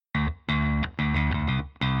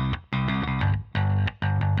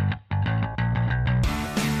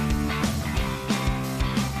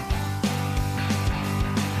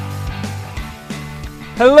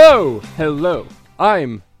Hello.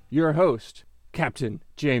 I'm your host, Captain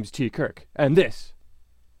James T. Kirk, and this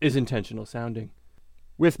is Intentional Sounding.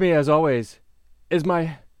 With me, as always, is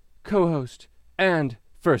my co-host and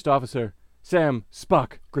first officer, Sam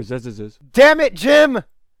Spock Grzezes. Damn it, Jim!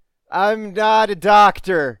 I'm not a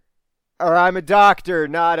doctor. Or I'm a doctor,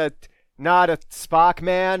 not a Spock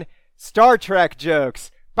man. Star Trek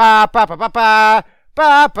jokes. Ba ba ba ba ba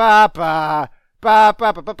ba ba ba ba ba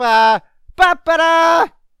ba ba ba ba ba da.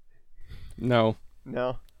 No.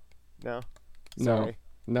 Sorry.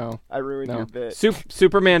 No. I ruined your bit.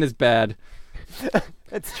 Superman is bad.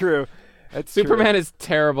 It's true. Superman is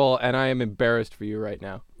terrible, and I am embarrassed for you right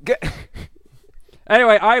now.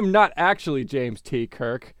 Anyway, I am not actually James T.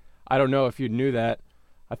 Kirk. I don't know if you knew that.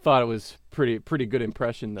 I thought it was pretty good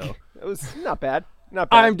impression, though. It was not bad.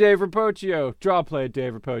 I'm Dave Rapocchio, Drawplay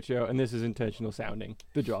Dave Rapocchio, and this is Intentional Sounding,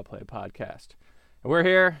 the Drawplay podcast. And we're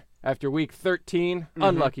here after week 13,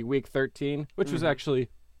 unlucky week 13, which was actually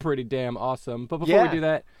pretty damn awesome. But before we do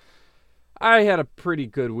that, I had a pretty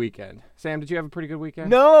good weekend. Sam, did you have a pretty good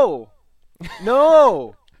weekend? No.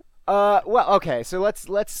 Well, okay, so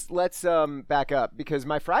let's back up, because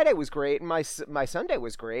my Friday was great and my Sunday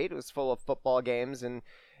was great. It was full of football games and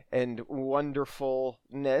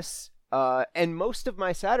wonderfulness. And most of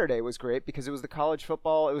my Saturday was great because it was the college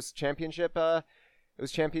football. It was championship. It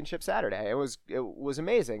was championship Saturday. It was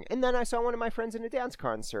amazing. And then I saw one of my friends in a dance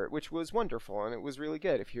concert, which was wonderful, and it was really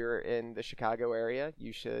good. If you're in the Chicago area,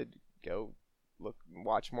 you should go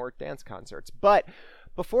watch more dance concerts. But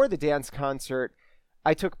before the dance concert,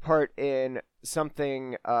 I took part in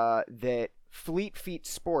something that Fleet Feet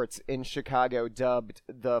Sports in Chicago dubbed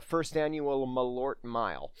the first annual Malort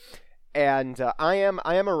Mile. And I am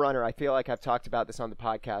a runner. I feel like I've talked about this on the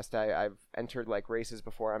podcast. I've entered like races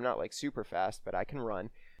before. I'm not like super fast, but I can run.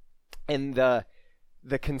 And the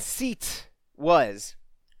conceit was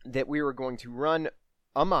that we were going to run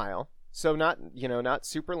a mile, so not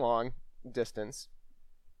super long distance.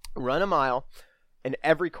 Run a mile, and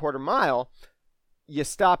every quarter mile, you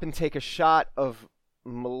stop and take a shot of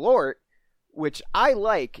Malort, which I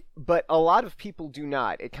like, but a lot of people do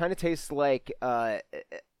not. It kind of tastes like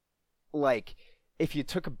if you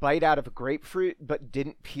took a bite out of a grapefruit but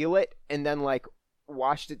didn't peel it and then like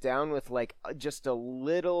washed it down with like just a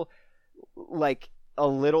little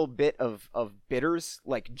bit of bitters,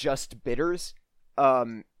 like just bitters.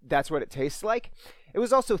 That's what it tastes like. It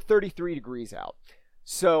was also 33 degrees out.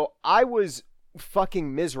 So I was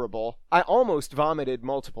fucking miserable. I almost vomited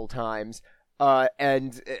multiple times.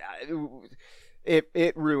 And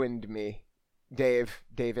it ruined me.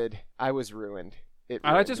 David, I was ruined.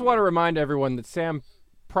 I just want to remind everyone that Sam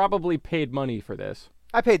probably paid money for this.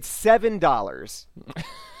 I paid $7.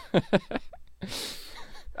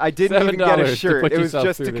 I didn't even get a shirt. It was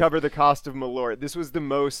just to cover the cost of Malort. This was the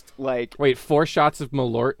most like... Wait, 4 shots of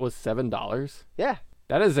Malort was $7? Yeah.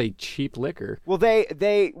 That is a cheap liquor. Well,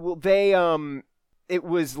 it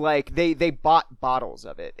was like they bought bottles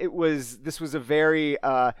of it. This was a very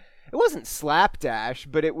it wasn't slapdash,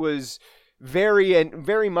 but it was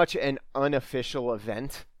very much an unofficial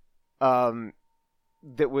event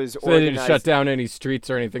that was so organized. They didn't shut down any streets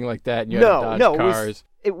or anything like that, and you had to dodge cars.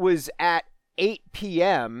 It was at 8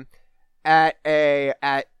 p.m. at a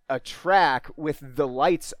track with the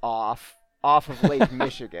lights off of Lake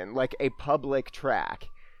Michigan, like a public track.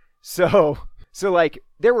 So like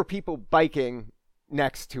there were people biking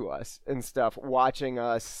next to us and stuff, watching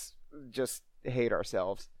us just hate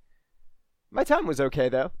ourselves. My time was okay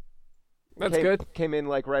though. That's good. Came in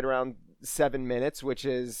like right around 7 minutes, which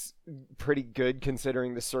is pretty good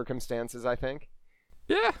considering the circumstances, I think.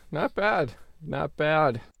 Yeah, not bad.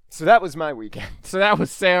 So that was my weekend. So that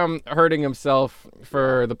was Sam hurting himself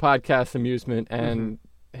for the podcast amusement and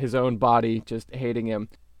his own body just hating him.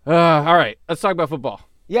 All right, let's talk about football.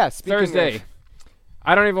 Yeah, Thursday.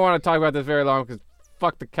 I don't even want to talk about this very long because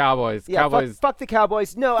fuck the Cowboys. Yeah, fuck the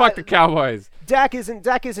Cowboys. No, fuck the Cowboys. Dak isn't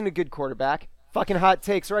a good quarterback. Fucking hot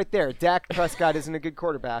takes right there. Dak Prescott isn't a good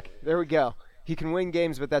quarterback. There we go. He can win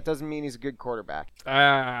games, but that doesn't mean he's a good quarterback.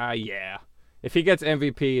 Yeah. If he gets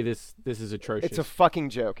MVP, this is atrocious. It's a fucking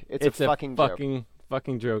joke. It's a fucking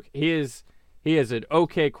joke. He is an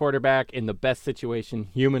okay quarterback in the best situation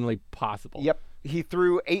humanly possible. Yep. He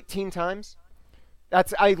threw 18 times.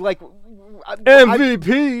 That's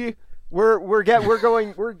MVP.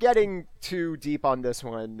 We're getting too deep on this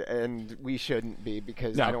one, and we shouldn't be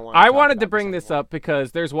because I don't want. I wanted to bring this up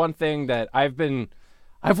because there's one thing that I've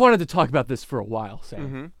wanted to talk about this for a while, Sam.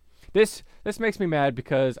 Mm-hmm. This makes me mad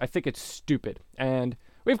because I think it's stupid, and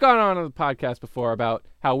we've gone on the podcast before about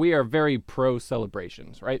how we are very pro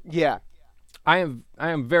celebrations, right? Yeah. I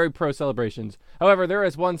am very pro celebrations. However, there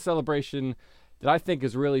is one celebration that I think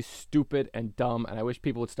is really stupid and dumb, and I wish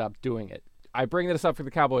people would stop doing it. I bring this up for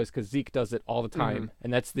the Cowboys because Zeke does it all the time,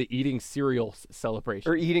 and that's the eating cereal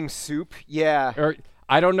celebration. Or eating soup. Yeah. Or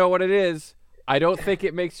I don't know what it is. I don't think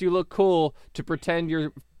it makes you look cool to pretend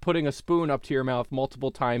you're putting a spoon up to your mouth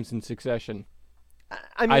multiple times in succession.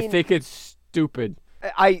 I mean, I think it's stupid.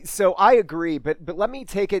 So I agree, but let me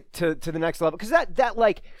take it to the next level, because that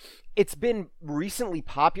like, it's been recently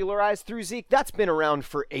popularized through Zeke. That's been around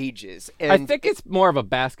for ages. And I think it's more of a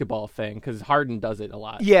basketball thing because Harden does it a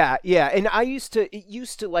lot. Yeah. And I used to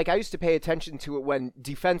pay attention to it when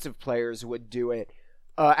defensive players would do it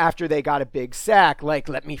after they got a big sack, like,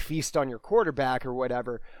 let me feast on your quarterback or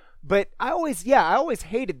whatever. But I always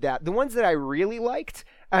hated that. The ones that I really liked,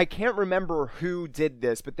 I can't remember who did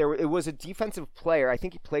this, but it was a defensive player. I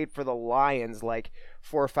think he played for the Lions like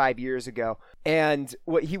 4 or 5 years ago. And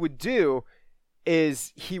what he would do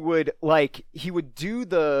is he would do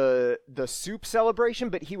the soup celebration,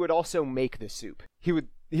 but he would also make the soup. He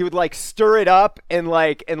would like stir it up and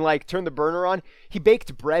turn the burner on. He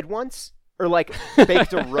baked bread once, or like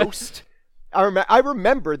baked a roast. I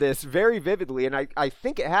remember this very vividly, and I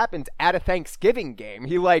think it happened at a Thanksgiving game.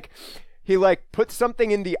 He put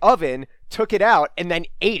something in the oven, took it out, and then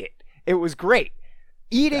ate it. It was great.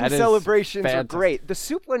 Eating celebrations are great. The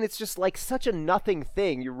soup one, it's just like such a nothing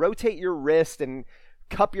thing. You rotate your wrist and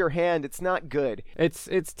cup your hand. It's not good.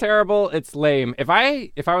 It's terrible. It's lame. If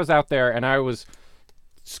I was out there and I was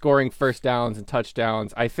scoring first downs and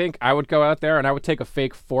touchdowns, I think I would go out there and I would take a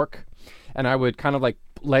fake fork and I would kind of like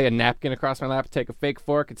lay a napkin across my lap, take a fake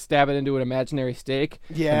fork and stab it into an imaginary steak.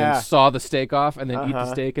 Yeah. And then saw the steak off and then eat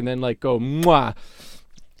the steak and then like go mwah.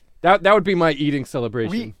 That would be my eating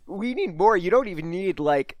celebration. We need more. You don't even need,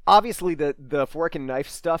 like, obviously the fork and knife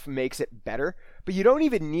stuff makes it better, but you don't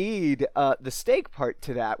even need the steak part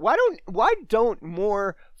to that. Why don't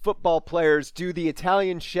more football players do the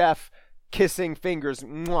Italian chef kissing fingers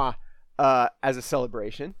mwah as a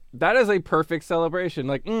celebration? That is a perfect celebration.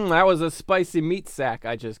 Like, that was a spicy meat sack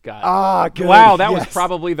I just got. Ah, good. Wow, that was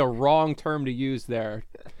probably the wrong term to use there.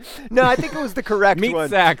 No, I think it was the correct one. Meat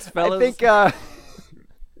sacks, fellas.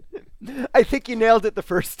 I think you nailed it the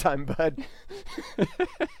first time, bud.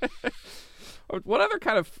 What other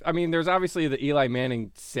kind of... I mean, there's obviously the Eli Manning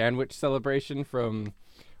sandwich celebration from...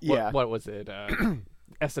 What was it?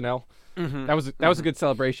 SNL. Mm-hmm. That was a good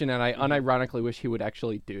celebration, and I unironically wish he would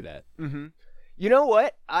actually do that. Mm-hmm. You know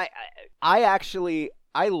what? I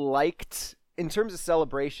liked, in terms of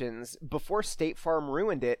celebrations, before State Farm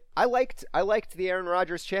ruined it, I liked the Aaron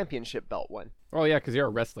Rodgers championship belt one. Oh yeah, because you're a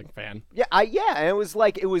wrestling fan. Yeah, and it was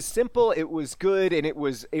like, it was simple, it was good, and it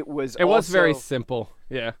was very simple.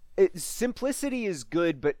 Yeah. Simplicity is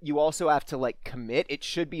good, but you also have to like commit. It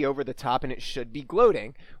should be over the top, and it should be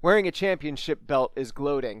gloating. Wearing a championship belt is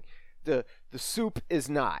gloating. The soup is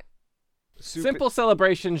not. Simple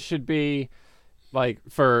celebrations should be like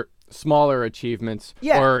for smaller achievements,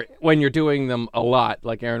 or when you're doing them a lot,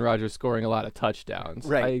 like Aaron Rodgers scoring a lot of touchdowns.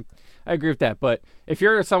 Right. I agree with that, but if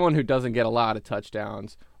you're someone who doesn't get a lot of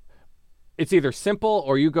touchdowns, it's either simple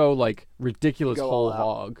or you go like ridiculous whole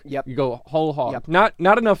hog. Yep. You go whole hog. Yep.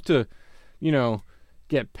 Not enough to,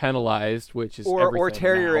 get penalized, which is or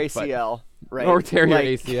tear your ACL, right? Or tear your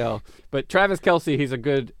ACL. But Travis Kelce, he's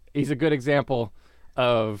a good example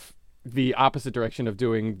of the opposite direction of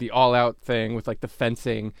doing the all-out thing with like the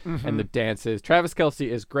fencing and the dances. Travis Kelce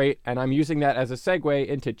is great, and I'm using that as a segue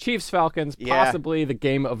into Chiefs-Falcons, possibly the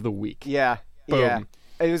game of the week. Yeah, Boom. yeah.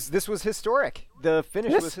 This was historic. The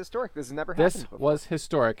finish was historic. This has never happened before. This was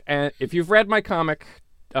historic. And if you've read my comic,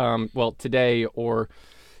 today or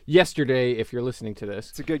yesterday, if you're listening to this.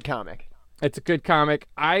 It's a good comic. It's a good comic.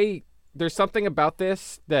 There's something about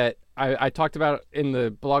this that I talked about in the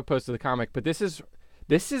blog post of the comic, but this is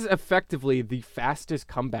effectively the fastest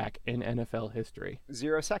comeback in NFL history.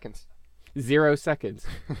 0 seconds. 0 seconds.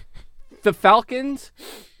 The Falcons,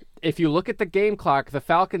 if you look at the game clock, the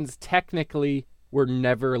Falcons technically were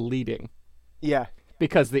never leading. Yeah.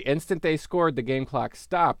 Because the instant they scored, the game clock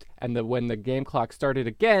stopped, and when the game clock started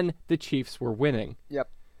again, the Chiefs were winning. Yep.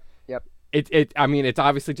 It's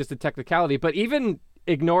obviously just a technicality, but even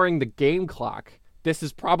ignoring the game clock, this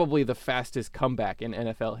is probably the fastest comeback in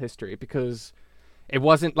NFL history because it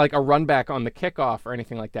wasn't like a run back on the kickoff or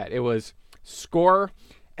anything like that. It was score,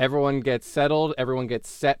 everyone gets settled, everyone gets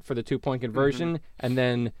set for the 2-point conversion, and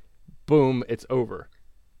then boom, it's over.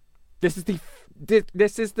 This is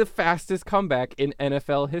the fastest comeback in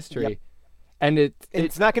NFL history. Yep. And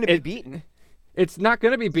it's not going to be beaten. It's not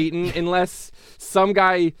going to be beaten unless some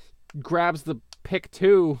guy grabs the pick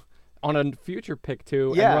 2 on a future pick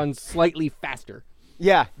 2 Yeah. and runs slightly faster.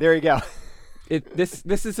 Yeah, there you go. This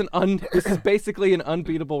is basically an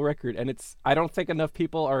unbeatable record, and I don't think enough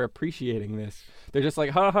people are appreciating this. They're just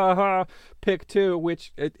like, ha ha ha, pick 2,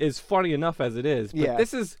 which it is funny enough as it is. But Yeah.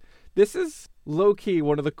 this is low key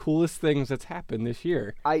one of the coolest things that's happened this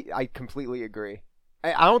year. I completely agree.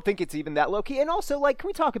 I don't think it's even that low key. And also, like, can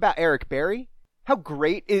we talk about Eric Berry? How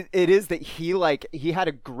great it is that he had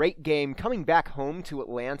a great game coming back home to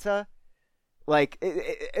Atlanta. Like,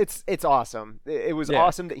 it's awesome. It was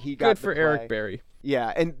awesome that he got good to for play. Eric Berry.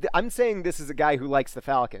 Yeah, and I'm saying this is a guy who likes the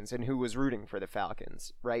Falcons and who was rooting for the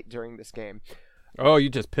Falcons, right, during this game. Oh, you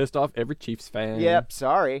just pissed off every Chiefs fan. Yep,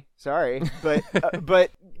 sorry,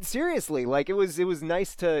 but seriously, like it was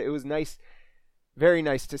nice, very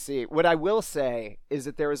nice to see. What I will say is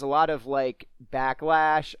that there was a lot of like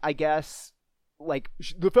backlash, I guess. Like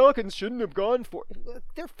the Falcons shouldn't have gone for.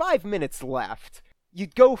 There are 5 minutes left.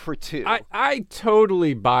 You'd go for 2. I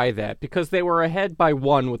totally buy that because they were ahead by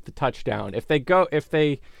 1 with the touchdown. If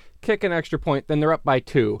they kick an extra point, then they're up by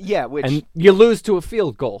 2. Yeah, and you lose to a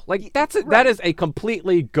field goal. Like that is a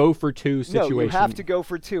completely go for 2 situation. No, you have to go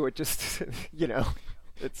for 2. It just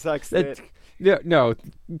it sucks that. Yeah, no,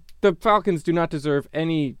 the Falcons do not deserve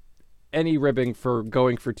any ribbing for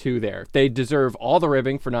going for 2 there. They deserve all the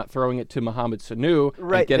ribbing for not throwing it to Mohamed Sanu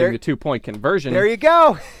and getting the 2-point conversion. There you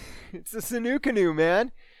go. It's a Sanu canoe,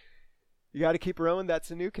 man. You got to keep rowing that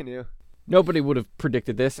Sanu canoe. Nobody would have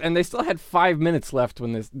predicted this, and they still had 5 minutes left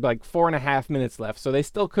when this, like 4.5 minutes left. So they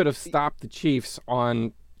still could have stopped the Chiefs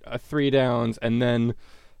on a 3 downs and then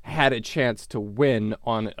had a chance to win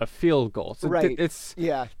on a field goal. So right.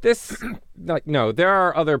 No, there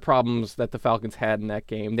are other problems that the Falcons had in that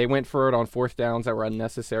game. They went for it on 4th downs that were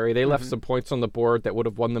unnecessary. They left some points on the board that would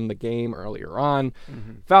have won them the game earlier on.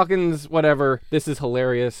 Falcons, whatever. This is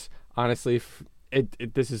hilarious. Honestly,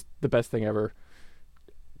 this is the best thing ever.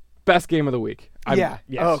 Best game of the week. Yes.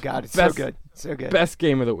 Oh, God. It's so good. So good. Best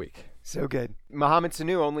game of the week. So good. Mohamed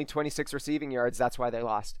Sanu, only 26 receiving yards. That's why they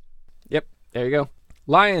lost. Yep. There you go.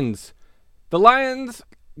 Lions. The Lions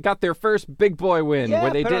got their first big boy win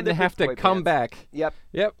where they didn't have to come back. Yep.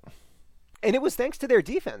 And it was thanks to their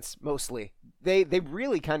defense, mostly. They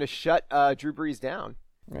really kind of shut Drew Brees down.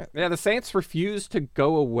 Yeah, the Saints refused to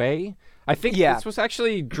go away. I think this was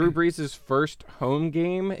actually Drew Brees' first home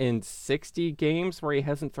game in 60 games where he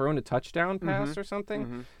hasn't thrown a touchdown pass or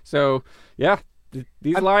something. So, yeah,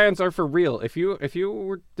 these Lions are for real. If you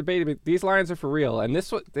were debating it, these Lions are for real. And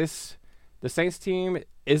the Saints team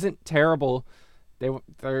isn't terrible.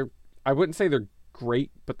 They're I wouldn't say they're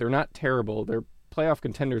great, but they're not terrible. They're playoff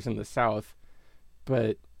contenders in the South.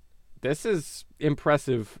 But this is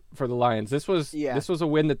impressive for the Lions. This was a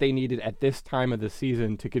win that they needed at this time of the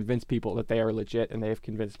season to convince people that they are legit, and they have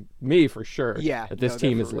convinced me for sure that this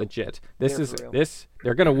team is legit.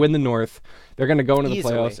 They're going to win the North. They're going to go into the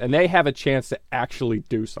playoffs, and they have a chance to actually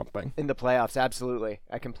do something in the playoffs. Absolutely,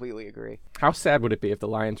 I completely agree. How sad would it be if the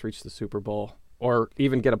Lions reach the Super Bowl or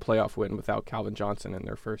even get a playoff win without Calvin Johnson in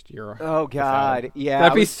their first year? Oh God, yeah,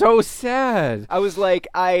 that'd be so sad. I was like,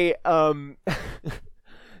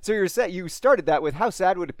 So you started that with how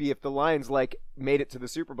sad would it be if the Lions made it to the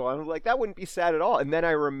Super Bowl? I was like, that wouldn't be sad at all. And then I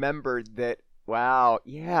remembered that, wow,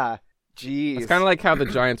 yeah, geez. It's kind of like how the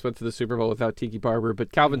Giants went to the Super Bowl without Tiki Barber,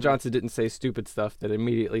 but Calvin Johnson didn't say stupid stuff that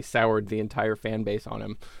immediately soured the entire fan base on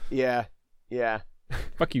him. Yeah.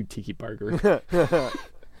 Fuck you, Tiki Barber.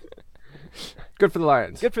 Good for the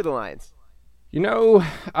Lions. Good for the Lions. You know,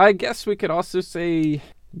 I guess we could also say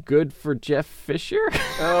good for Jeff Fisher.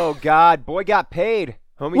 Oh God, boy got paid.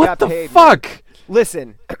 Homie what got the paid. Fuck? Man.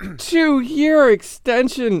 Listen, 2-year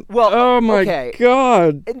extension. Well, oh my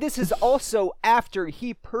God. And this is also after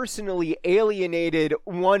he personally alienated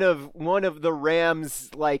one of the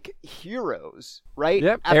Rams heroes, right?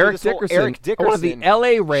 Yep, after Eric Dickerson. One of the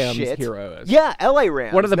LA Rams heroes. Yeah, LA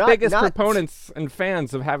Rams. One of the biggest proponents and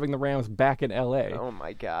fans of having the Rams back in LA. Oh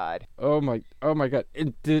my God. Oh my God.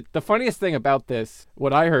 The funniest thing about this,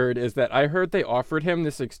 what I heard is that I heard they offered him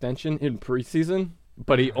this extension in preseason,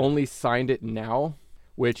 but he only signed it now,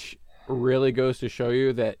 which really goes to show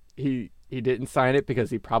you that he didn't sign it because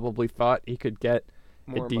he probably thought he could get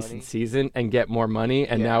a decent season and get more money,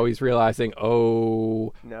 and now he's realizing,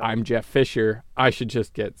 I'm Jeff Fisher. I should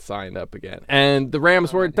just get signed up again. And the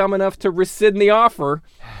Rams weren't dumb enough to rescind the offer.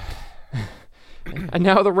 And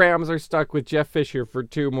now the Rams are stuck with Jeff Fisher for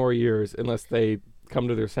 2 more years unless they come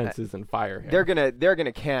to their senses and fire him. They're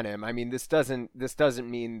gonna can him. I mean, this doesn't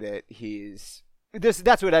mean that he's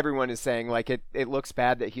that's what everyone is saying. It looks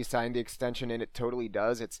bad that he signed the extension, and it totally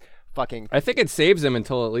does. It's fucking. I think it saves him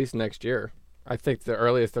until at least next year. I think the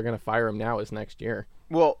earliest they're gonna fire him now is next year.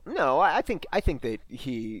 Well, no, I think that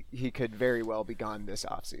he could very well be gone this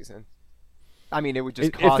offseason. I mean, it would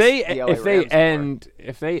just cost the LA Rams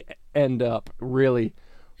if they end up really,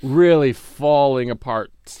 really falling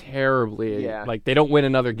apart terribly, Yeah. like they don't win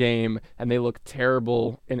another game and they look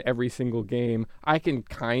terrible in every single game, I can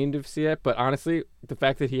kind of see it. But honestly, the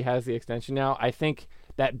fact that he has the extension now, I think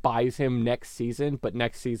that buys him next season. But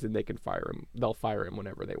next season they can fire him. They'll fire him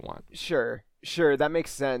whenever they want. Sure, that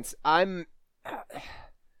makes sense.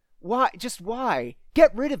 Why?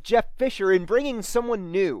 Get rid of Jeff Fisher and bring in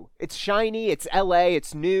someone new. It's shiny, it's LA,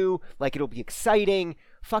 it's new, like it'll be exciting.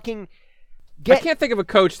 Fucking I can't think of a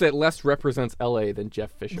coach that less represents LA than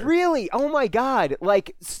Jeff Fisher. Really? Oh my God.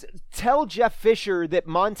 Like, tell Jeff Fisher that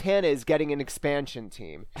Montana is getting an expansion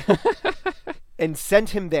team and send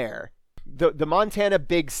him there. The Montana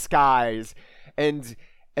Big Skies and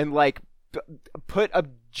like put a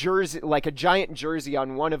jersey, like a giant jersey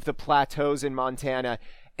on one of the plateaus in Montana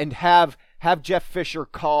and have Jeff Fisher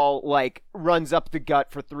call like runs up the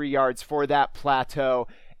gut for 3 yards for that plateau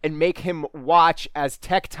and make him watch as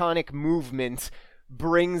tectonic movement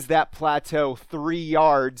brings that plateau 3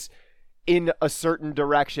 yards in a certain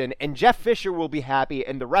direction. And Jeff Fisher will be happy,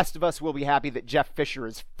 and the rest of us will be happy that Jeff Fisher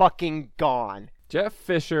is fucking gone. Jeff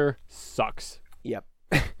Fisher sucks. Yep.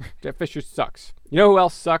 Jeff Fisher sucks. You know who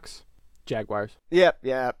else sucks? Jaguars. Yep.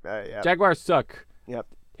 Jaguars suck. Yep.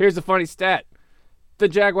 Here's a funny stat. The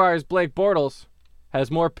Jaguars' Blake Bortles has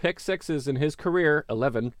more pick sixes in his career,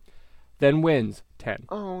 11, than wins, 10.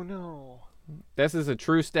 Oh, no. This is a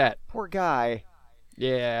true stat. Poor guy.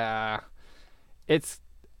 Yeah.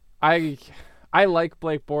 I like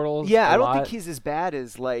Blake Bortles. Yeah, I don't think he's as bad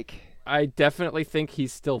as, like... I definitely think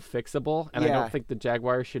he's still fixable, and I Yeah. don't think the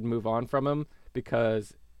Jaguars should move on from him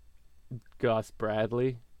because Gus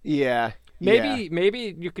Bradley. Yeah.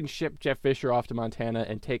 Maybe you can ship Jeff Fisher off to Montana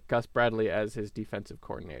and take Gus Bradley as his defensive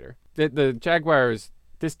coordinator. The Jaguars,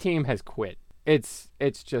 this team has quit. It's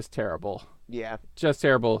just terrible. Yeah. Just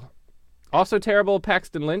terrible. Also terrible,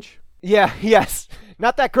 Paxton Lynch. Yeah, yes.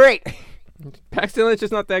 Not that great. Paxton Lynch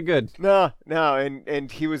is not that good. No,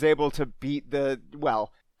 and he was able to beat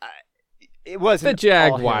it wasn't The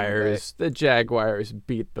all him, Jaguars. The Jaguars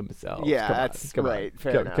beat themselves. Yeah, Come on, that's come on. right.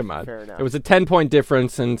 Fair enough. Come on. Fair enough. It was a 10-point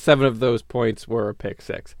difference, and 7 of those points were a pick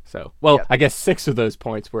six. So, well, Yep. I guess 6 of those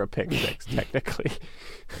points were a pick six, technically.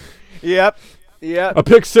 Yep. A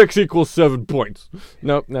pick six equals 7 points.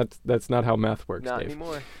 Nope, that's not how math works, Not Dave.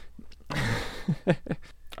 anymore.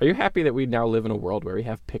 Are you happy that we now live in a world where we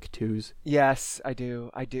have pick twos? Yes, I do.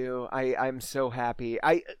 I'm so happy.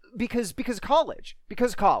 Because college.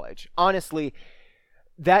 Honestly,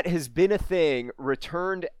 that has been a thing.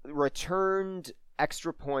 Returned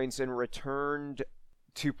extra points and returned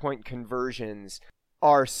 2-point conversions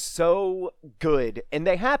are so good, and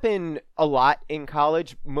they happen a lot in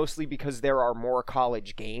college, mostly because there are more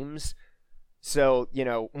college games. So,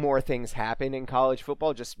 more things happen in college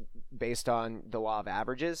football just based on the law of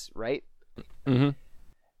averages, right? Mm-hmm.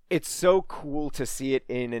 It's so cool to see it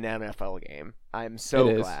in an NFL game. I'm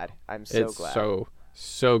so glad. It's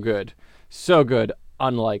so good. So good,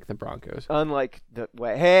 unlike the Broncos. Unlike the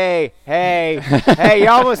way. Hey, you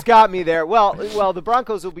almost got me there. Well, the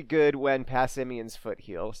Broncos will be good when Pat Simeon's foot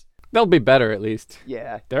heals. They'll be better at least.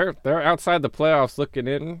 Yeah. They're outside the playoffs looking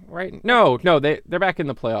in, right? No, they're back in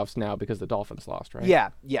the playoffs now because the Dolphins lost, right?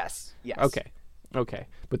 Yeah. Yes. Okay.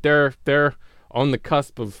 But they're on the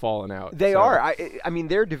cusp of falling out. They so are. I mean,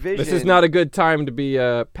 their division. This is not a good time to be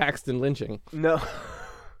Paxton lynching. No.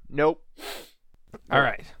 Nope. All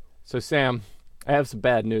right. So Sam, I have some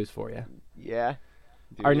bad news for you. Yeah.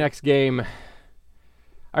 Our next game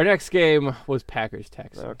was Packers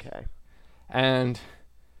Texans. Okay. And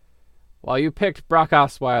while you picked Brock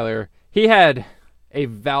Osweiler, he had a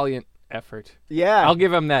valiant effort. Yeah. I'll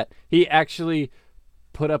give him that. He actually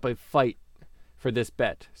put up a fight for this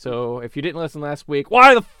bet. So if you didn't listen last week,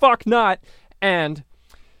 why the fuck not? And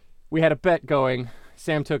we had a bet going.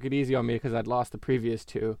 Sam took it easy on me because I'd lost the previous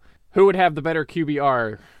two. Who would have the better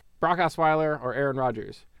QBR, Brock Osweiler or Aaron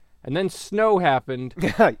Rodgers? And then snow happened.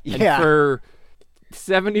 Yeah. And for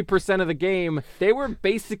 70% of the game, they were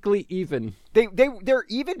basically even. They're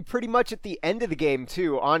even pretty much at the end of the game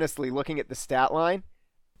too, honestly, looking at the stat line.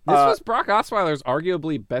 This was Brock Osweiler's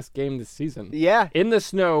arguably best game this season. Yeah. In the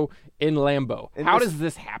snow, in Lambeau. How does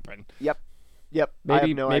this happen? Yep. Maybe, I have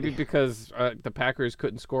no idea. because the Packers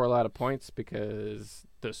couldn't score a lot of points because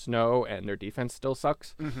the snow and their defense still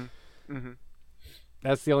sucks. Mm-hmm.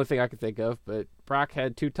 That's the only thing I could think of. But Brock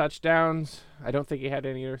had 2 touchdowns. I don't think he had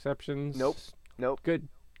any interceptions. Nope.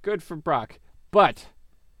 Good for Brock. But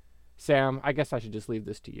Sam, I guess I should just leave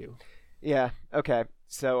this to you. Yeah. Okay.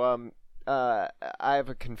 So I have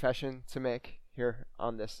a confession to make here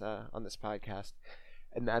on this podcast,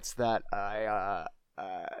 and that's that I've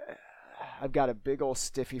got a big old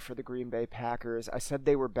stiffy for the Green Bay Packers. I said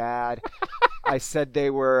they were bad. I said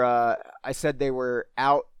they were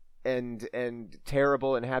out and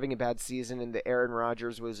terrible and having a bad season, and that Aaron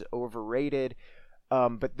Rodgers was overrated.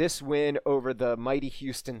 But this win over the mighty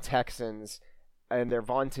Houston Texans and their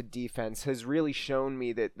vaunted defense has really shown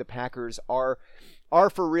me that the Packers are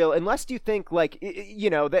for real. Unless you think like,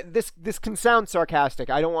 that this can sound sarcastic.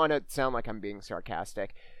 I don't want to sound like I'm being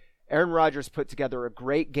sarcastic. Aaron Rodgers put together a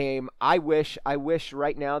great game. I wish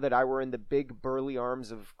right now that I were in the big burly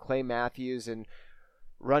arms of Clay Matthews and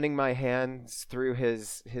running my hands through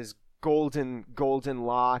his golden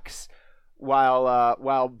locks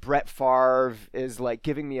while Brett Favre is like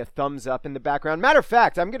giving me a thumbs up in the background. Matter of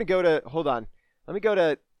fact, I'm going to go to let me go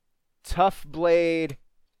to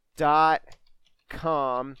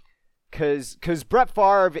toughblade.com because Brett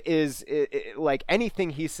Favre is like anything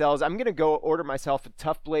he sells. I'm going to go order myself a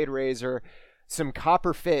Tough Blade razor, some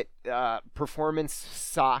Copper Fit performance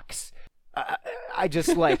socks. I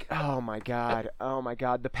just like, oh my God.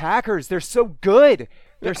 The Packers, they're so good.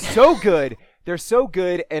 They're so good.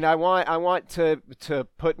 And I want to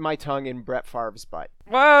put my tongue in Brett Favre's butt.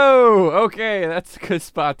 Whoa, okay, that's a good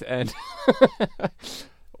spot to end.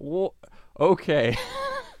 Well, okay.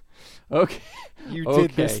 Okay. You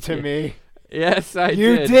did this to me. Yes, I did.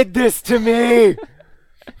 You did this to me.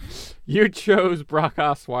 You chose Brock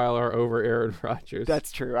Osweiler over Aaron Rodgers.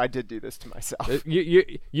 That's true. I did do this to myself.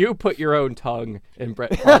 You put your own tongue in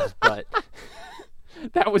Brett Favre's butt.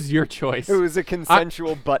 That was your choice. It was a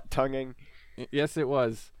consensual butt tonguing. Yes, it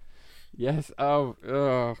was. Yes.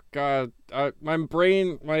 Oh God.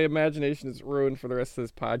 My imagination is ruined for the rest of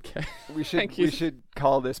this podcast. We should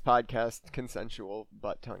call this podcast consensual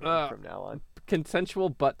butt tonguing from now on. Consensual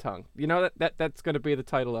butt tongue. You know that's going to be the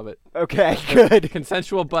title of it. Okay, good.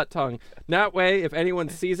 Consensual butt tongue. That way, if anyone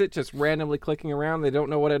sees it just randomly clicking around, they don't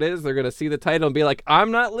know what it is, they're going to see the title and be like,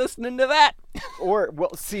 I'm not listening to that. Or,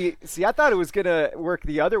 well, see, I thought it was going to work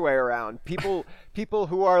the other way around. People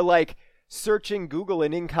who are like searching Google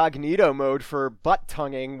in incognito mode for butt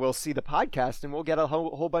tonguing will see the podcast and we'll get a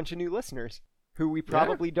whole bunch of new listeners who we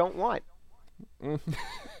probably don't want. You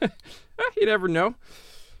never know.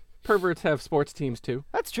 Perverts have sports teams too.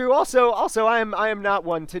 That's true. Also, I am not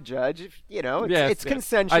one to judge. It's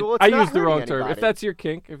consensual. I used the wrong term. If that's your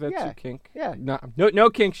kink, yeah. No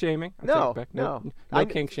kink shaming. No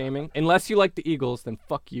kink shaming. Unless you like the Eagles, then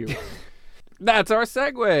fuck you. That's our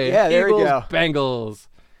segue. Yeah, there Eagles, we go. Bengals.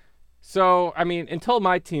 So, I mean, until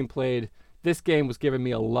my team played, this game was giving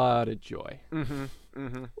me a lot of joy. Mm-hmm.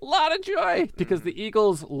 Mm-hmm. A lot of joy because the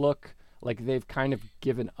Eagles look like they've kind of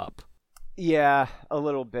given up. Yeah, a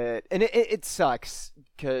little bit. And it sucks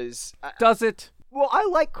because... Does it? Well, I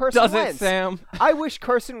like Carson Wentz. Does it, Sam? I wish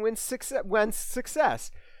Carson Wentz success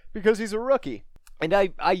because he's a rookie. And I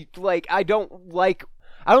don't like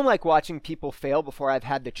watching people fail before I've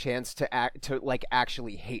had the chance to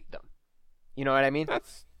actually hate them. You know what I mean?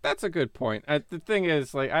 That's a good point. The thing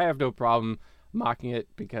is, like, I have no problem mocking it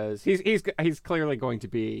because he's clearly going to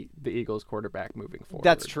be the Eagles quarterback moving forward.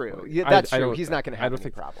 That's true. Yeah, that's true. He's not going to have any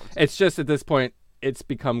problems. It's just at this point, it's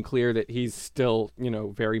become clear that he's still,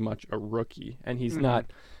 very much a rookie, and he's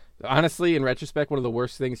not. Honestly, in retrospect, one of the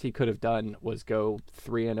worst things he could have done was go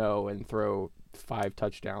 3-0 and throw 5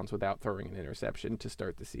 touchdowns without throwing an interception to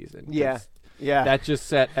start the season. Yeah. That just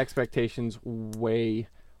set expectations way,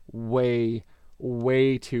 way,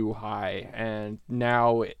 way too high, and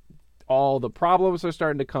now all the problems are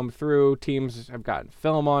starting to come through. Teams have gotten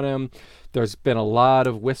film on him. There's been a lot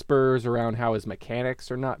of whispers around how his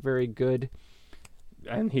mechanics are not very good,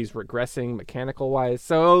 and he's regressing mechanical wise.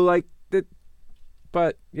 So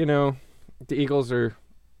but the Eagles are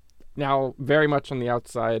now very much on the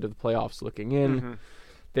outside of the playoffs looking in.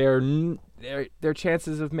 Mm-hmm. Their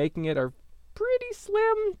chances of making it are pretty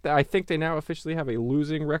slim. I think they now officially have a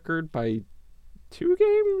losing record by 2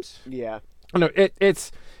 games. Yeah. No,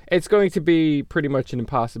 it's going to be pretty much an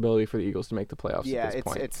impossibility for the Eagles to make the playoffs at this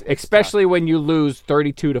point. It's especially tough. When you lose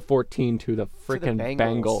 32-14 to the freaking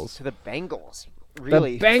Bengals. To the Bengals.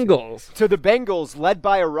 Really. The Bengals. To the Bengals, led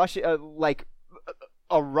by a rushing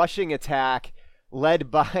attack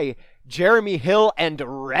led by Jeremy Hill and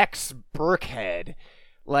Rex Burkhead.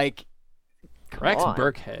 Rex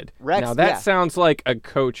Burkhead. Now that sounds like a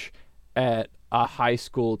coach at a high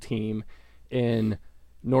school team in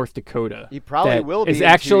North Dakota. He probably will be. Is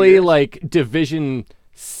actually like Division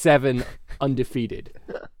 7 undefeated.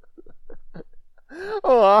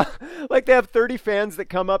 Oh, like they have 30 fans that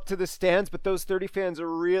come up to the stands, but those 30 fans are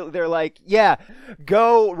real. They're like, yeah,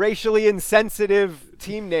 go racially insensitive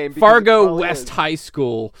team name. because it Fargo probably West is. High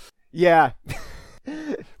School. Yeah.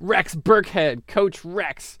 Rex Burkhead, Coach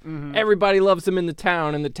Rex. Mhm. Everybody loves him in the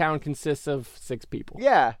town, and the town consists of 6 people.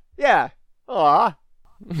 Yeah. Yeah. Aw.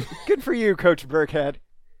 Good for you, Coach Burkhead.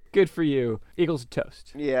 Good for you. Eagles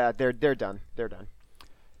toast. Yeah, they're done. They're done.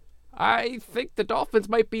 I think the Dolphins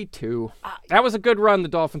might be too. That was a good run the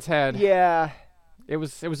Dolphins had. Yeah. It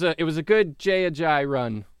was a good Jay Ajayi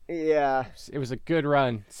run. Yeah. It was a good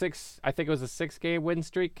run. I think it was a 6-game win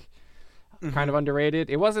streak. Mm-hmm. Kind of underrated.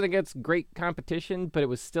 It wasn't against great competition, but it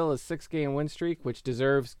was still a 6-game win streak, which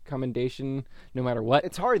deserves commendation no matter what.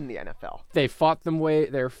 It's hard in the NFL. They fought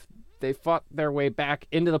their way back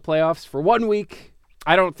into the playoffs for 1 week.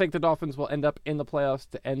 I don't think the Dolphins will end up in the playoffs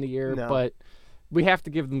to end the year, No. but we have to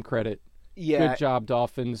give them credit. Yeah. Good job,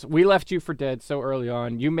 Dolphins. We left you for dead so early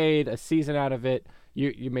on. You made a season out of it.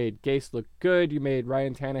 You made Gase look good. You made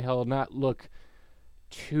Ryan Tannehill not look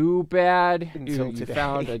too bad. Until You today.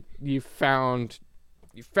 found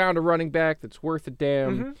a running back that's worth a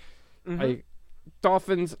damn. Mhm.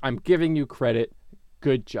 Dolphins, I'm giving you credit.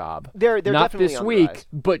 Good job. They're Not definitely this on the week, rise.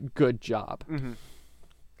 but good job. Mhm.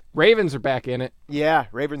 Ravens are back in it. Yeah,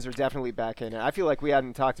 Ravens are definitely back in it. I feel like we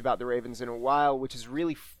hadn't talked about the Ravens in a while, which is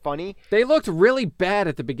really funny. They looked really bad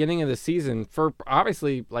at the beginning of the season for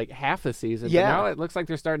obviously like half the season. Yeah. But now it looks like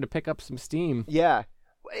they're starting to pick up some steam. Yeah,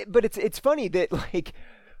 but it's funny that like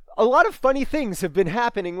a lot of funny things have been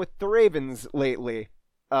happening with the Ravens lately.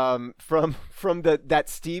 From that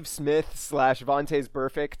Steve Smith / Vontaze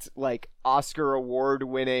Burfict like Oscar award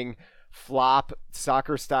winning flop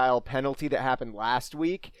soccer style penalty that happened last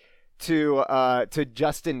week to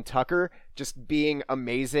Justin Tucker just being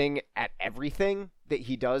amazing at everything that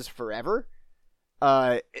he does forever.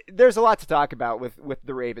 There's a lot to talk about with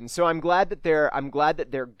the Ravens. So I'm glad that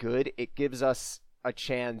they're good. It gives us a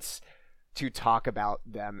chance to talk about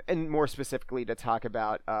them, and more specifically to talk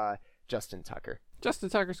about Justin Tucker. Justin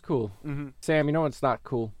Tucker's cool. Mm-hmm. Sam, you know what's not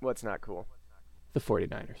cool? What's not cool? The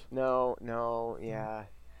 49ers. No, yeah.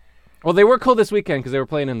 Well, they were cool this weekend because they were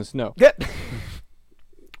playing in the snow. Yep.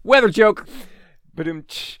 Weather joke. And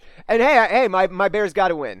hey, my Bears got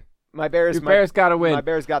to win. My Bears. Your Bears got to win. My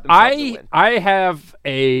Bears got themselves a win. I have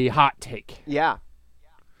a hot take. Yeah.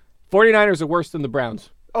 49ers are worse than the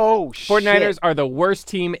Browns. Oh, 49ers shit. are the worst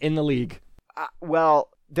team in the league. Well,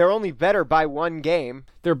 they're only better by one game.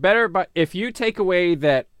 They're better, but if you take away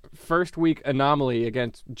that first week anomaly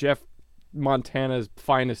against Jeff Montana's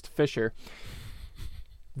finest Fisher,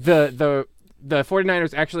 the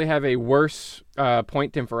 49ers actually have a worse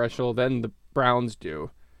point differential than the Browns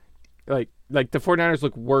do. Like the 49ers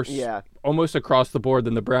look worse almost across the board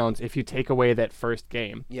than the Browns if you take away that first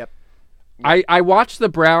game. Yep. I watch the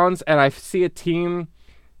Browns and I see a team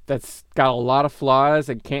that's got a lot of flaws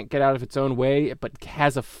and can't get out of its own way, but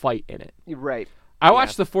has a fight in it. You're right. I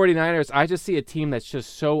watch the 49ers. I just see a team that's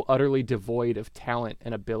just so utterly devoid of talent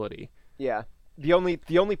and ability. Yeah. The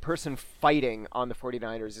only person fighting on the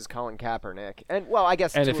 49ers is Colin Kaepernick. And, well, I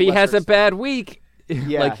guess... And to if he has a lesser bad week,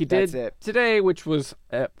 Yeah, like he did that's it. today, which was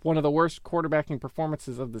one of the worst quarterbacking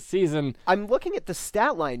performances of the season. I'm looking at the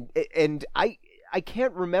stat line, and I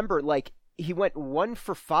can't remember. Like, he went 1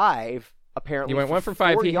 for 5, apparently. He went for 1 for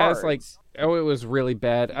 5. 4 He yards. has it was really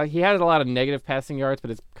bad. He had a lot of negative passing yards, but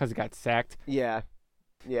it's because he got sacked. Yeah.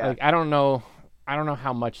 Yeah. Like, I don't know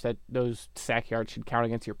how much that those sack yards should count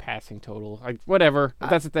against your passing total. Like, whatever. But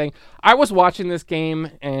that's the thing. I was watching this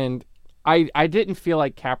game, and I didn't feel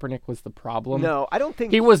like Kaepernick was the problem. No, I don't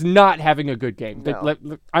think... He was not having a good game. No.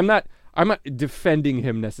 I'm not defending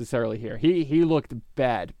him necessarily here. He looked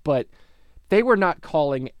bad, but they were not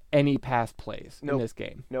calling any pass plays in this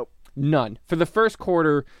game. Nope. None. For the first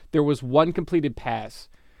quarter, there was one completed pass.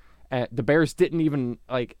 The Bears didn't even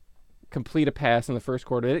complete a pass in the first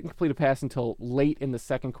quarter. They didn't complete a pass until late in the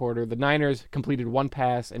second quarter. The Niners completed one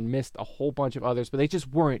pass and missed a whole bunch of others, but they just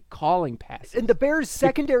weren't calling passes. And the Bears'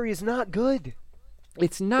 secondary is not good.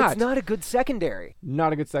 It's not. It's not a good secondary.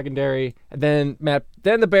 Not a good secondary. And then,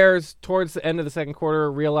 the Bears, towards the end of the second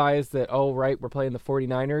quarter, realized that, oh, right, we're playing the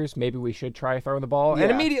 49ers. Maybe we should try throwing the ball. Yeah.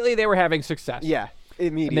 And immediately they were having success. Yeah,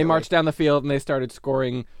 immediately. And they marched down the field and they started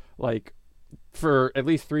scoring, for at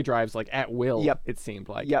least 3 drives, at will, Yep. it seemed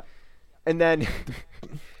like. Yep. And then...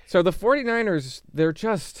 So the 49ers, they're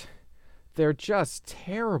just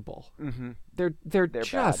terrible. Mhm. They're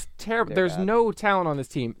just terrible. They're There's bad. no talent on this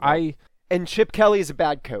team. And Chip Kelly is a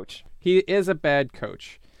bad coach. He is a bad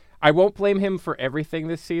coach. I won't blame him for everything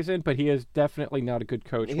this season, but he is definitely not a good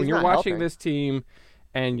coach. He's When you're not watching helping. this team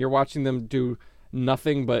and you're watching them do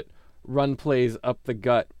nothing but run plays up the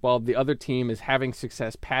gut while the other team is having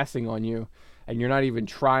success passing on you, and you're not even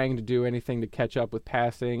trying to do anything to catch up with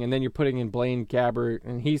passing, and then you're putting in Blaine Gabbert,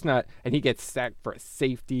 and he gets sacked for a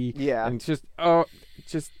safety. Yeah. And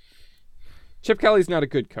Chip Kelly's not a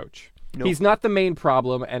good coach. Nope. He's not the main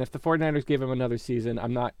problem, and if the 49ers give him another season,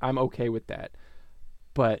 I'm okay with that.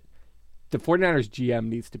 But the 49ers GM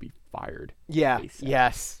needs to be fired. Yeah. ASAP.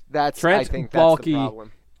 Yes. I think Baalke, that's the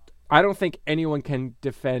problem. I don't think anyone can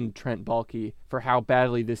defend Trent Baalke for how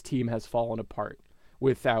badly this team has fallen apart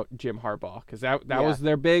without Jim Harbaugh, because that was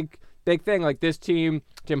their big thing. Like, this team,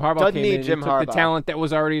 Jim Harbaugh Doesn't came need in and Jim took Harbaugh. the talent that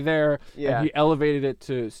was already there, Yeah. and he elevated it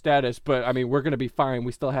to status. But I mean, we're going to be fine.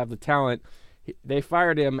 We still have the talent. They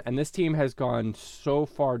fired him, and this team has gone so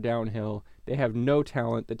far downhill. They have no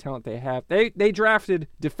talent. The talent they have, they drafted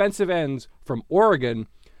defensive ends from Oregon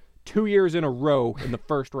 2 years in a row in the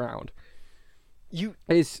first round. You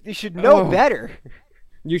It's, should know better.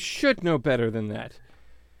 You should know better than that.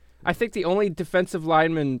 I think the only defensive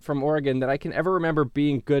lineman from Oregon that I can ever remember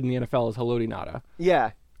being good in the NFL is Haloti Ngata.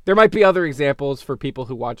 Yeah. There might be other examples for people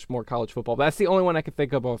who watch more college football, but that's the only one I can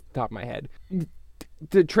think of off the top of my head.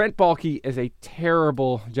 The Trent Baalke is a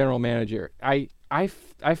terrible general manager. I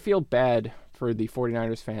feel bad for the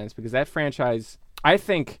 49ers fans because that franchise, I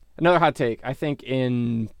think, another hot take, I think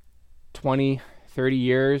in 20, 30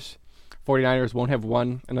 years, 49ers won't have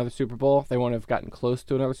won another Super Bowl. They won't have gotten close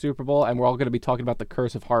to another Super Bowl, and we're all going to be talking about the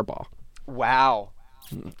curse of Harbaugh. Wow.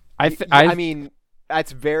 I mean,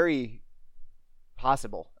 that's very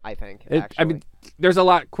possible, I think, actually. I mean, there's a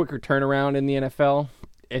lot quicker turnaround in the NFL,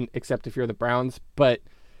 except if you're the Browns, but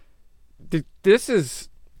the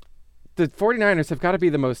 49ers have got to be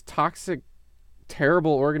the most toxic,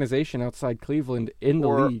 terrible organization outside Cleveland in the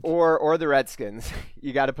league. Or the Redskins.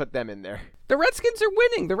 You got to put them in there. The Redskins are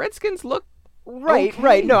winning. The Redskins look Right, okay.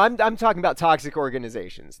 right. No, I'm talking about toxic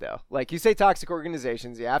organizations, though. Like, you say toxic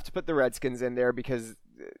organizations, you have to put the Redskins in there because,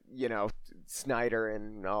 Snyder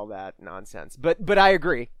and all that nonsense. But I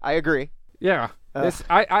agree. Yeah.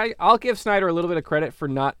 I'll give Snyder a little bit of credit for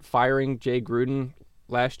not firing Jay Gruden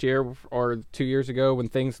last year or 2 years ago when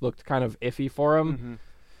things looked kind of iffy for him. Mm-hmm.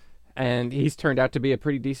 And he's turned out to be a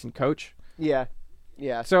pretty decent coach. Yeah.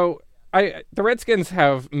 So the Redskins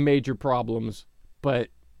have major problems, but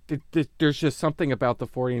there's just something about the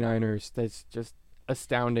 49ers that's just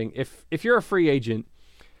astounding. If you're a free agent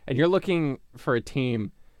and you're looking for a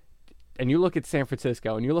team and you look at San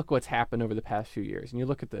Francisco and you look what's happened over the past few years and you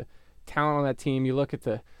look at the talent on that team, you look at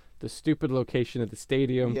the stupid location of the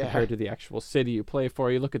stadium compared to the actual city you play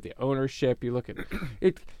for, you look at the ownership, you look at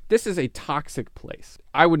it. This is a toxic place.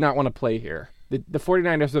 I would not want to play here. The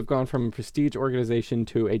 49ers have gone from a prestige organization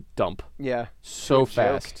to a dump. Yeah. So Joke,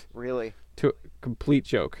 fast. really. To a complete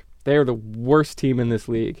joke. They are the worst team in this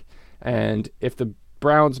league. And if the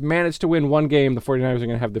Browns manage to win one game, the 49ers are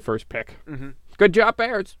going to have the first pick. Mm-hmm. Good job,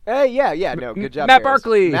 Bears. Hey, yeah, no, good job, Matt Bears.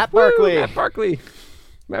 Barkley. Matt Woo, Barkley.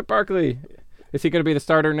 Matt Barkley. Is he going to be the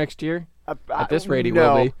starter next year? At this rate, he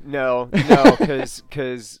will be. No, because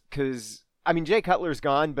I mean, Jay Cutler's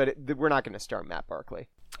gone, but we're not going to start Matt Barkley.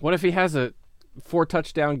 What if he has a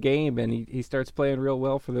 4-touchdown game and he starts playing real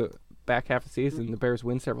well for the back half of the season and the Bears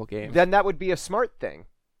win several games? Then that would be a smart thing.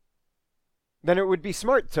 Then it would be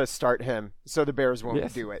smart to start him so the Bears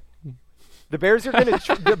won't do it. The Bears are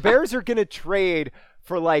going to trade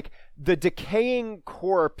for like the decaying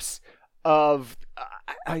corpse of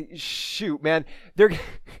shoot, man. They're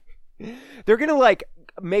going to like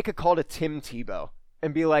make a call to Tim Tebow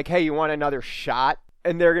and be like, "Hey, you want another shot?"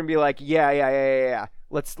 And they're going to be like, "Yeah.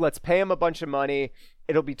 Let's pay him a bunch of money.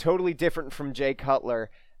 It'll be totally different from Jay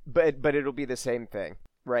Cutler, but it'll be the same thing."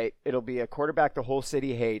 Right? It'll be a quarterback the whole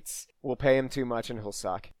city hates. We'll pay him too much and he'll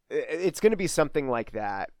suck. It's going to be something like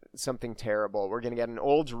that. Something terrible. We're going to get an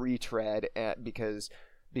old retread because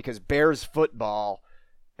Bears football,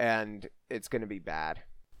 and it's going to be bad.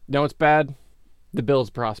 No, it's bad. The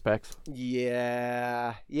Bills prospects.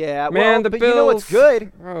 Yeah. Man, the but Bills. You know what's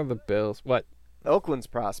good? Oh, the Bills. What? Oakland's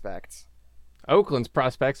prospects. Oakland's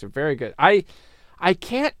prospects are very good. I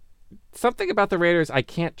can't. Something about the Raiders, I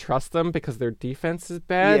can't trust them because their defense is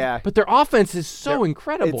bad. Yeah. But their offense is so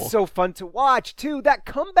incredible. It's so fun to watch, too. That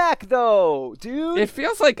comeback, though, dude. It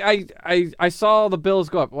feels like I saw the Bills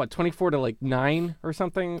go up, 24 to like 9 or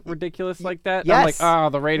something ridiculous like that. Yes. I'm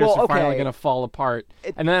like, the Raiders are finally okay. going to fall apart.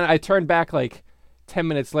 And then I turned back like 10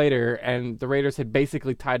 minutes later, and the Raiders had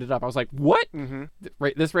basically tied it up. I was like, what? Mm-hmm.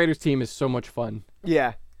 This Raiders team is so much fun.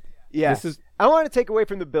 Yeah. I want to take away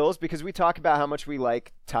from the Bills because we talk about how much we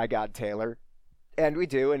like Tyrod Taylor, and we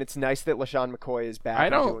do, and it's nice that LaShawn McCoy is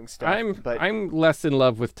back and doing stuff. I'm less in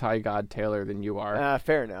love with Tyrod Taylor than you are.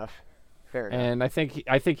 Fair enough. Fair enough. And I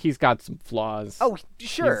think he's got some flaws. Oh,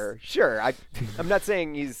 sure. I'm not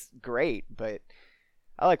saying he's great, but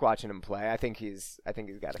I like watching him play. I think he's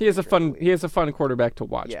got. He is a fun quarterback to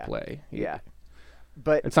watch play. Yeah.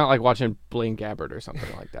 But it's not like watching Blaine Gabbert or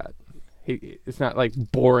something like that. It's not like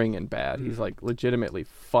boring and bad. He's like legitimately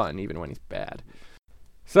fun even when he's bad.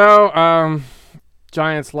 So,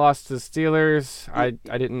 Giants lost to the Steelers. I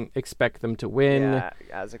didn't expect them to win. Yeah,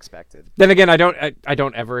 as expected. Then again, I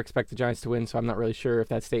don't ever expect the Giants to win, so I'm not really sure if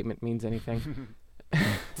that statement means anything.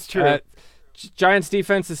 It's true. Giants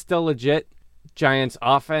defense is still legit. Giants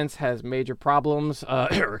offense has major problems.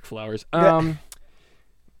 Eric Flowers.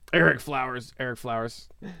 Eric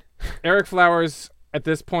Flowers. At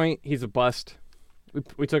this point, he's a bust.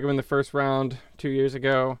 We took him in the first round 2 years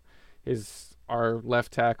ago. He's our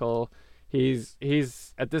left tackle. He's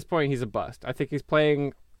at this point he's a bust. I think he's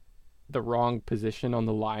playing the wrong position on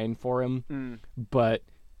the line for him. But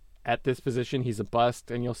at this position he's a bust,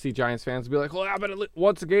 and you'll see Giants fans be like, "Well, yeah, but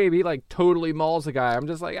once a game he like totally mauls a guy." I'm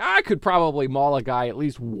just like, I could probably maul a guy at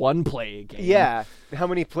least one play a game. Yeah. How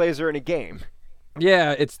many plays are in a game?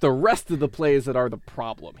 Yeah, it's the rest of the plays that are the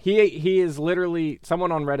problem. He is literally,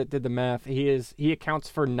 someone on Reddit did the math. He accounts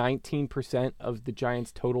for 19% of the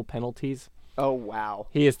Giants' total penalties. Oh wow.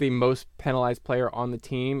 He is the most penalized player on the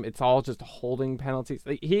team. It's all just holding penalties.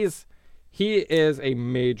 He is a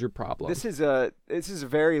major problem. This is a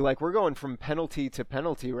very, like, we're going from penalty to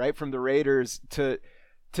penalty, right? From the Raiders to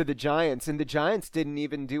the Giants, and the Giants didn't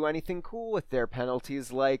even do anything cool with their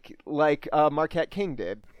penalties like Marquette King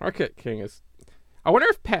did. Marquette King is. I wonder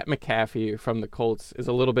if Pat McAfee from the Colts is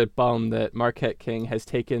a little bit bummed that Marquette King has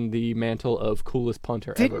taken the mantle of coolest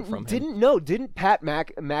punter ever from him. Didn't Pat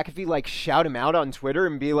McAfee like shout him out on Twitter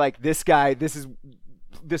and be like, this guy, this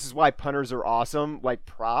is why punters are awesome, like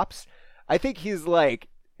props? I think he's like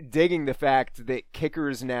digging the fact that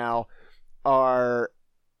kickers now are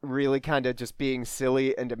really kind of just being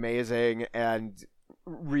silly and amazing and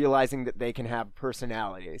realizing that they can have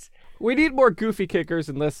personalities. We need more goofy kickers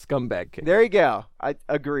and less scumbag kickers. There you go. I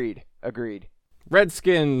agreed.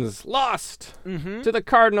 Redskins lost to the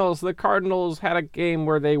Cardinals. The Cardinals had a game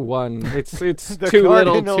where they won. It's too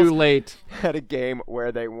little, too late. Had a game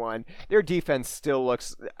where they won. Their defense still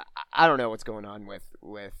looks. I don't know what's going on with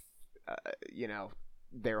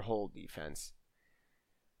their whole defense.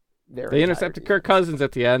 They intercepted Kirk Cousins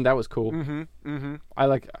at the end. That was cool. I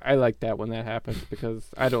like that when that happens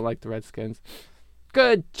because I don't like the Redskins.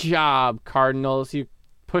 Good job, Cardinals. You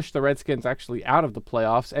pushed the Redskins actually out of the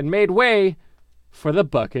playoffs and made way for the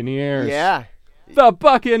Buccaneers. Yeah. The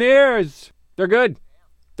Buccaneers. They're good.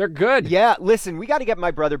 They're good. Yeah, listen, we got to get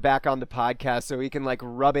my brother back on the podcast so he can like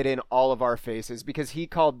rub it in all of our faces because he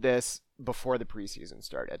called this before the preseason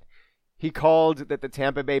started. He called that the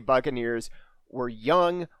Tampa Bay Buccaneers were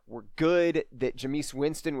young, were good, that Jameis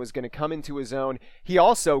Winston was going to come into his own. He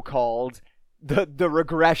also called the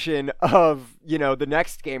regression of, the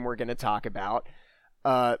next game we're going to talk about,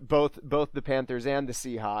 both the Panthers and the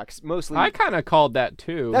Seahawks. Mostly, I kind of called that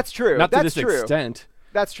too. That's true. Not That's to this extent.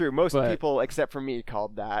 That's true. Most people, except for me,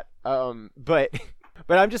 called that.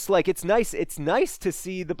 But I'm just like, it's nice. It's nice to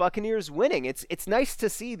see the Buccaneers winning. It's nice to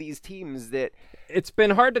see these teams that. It's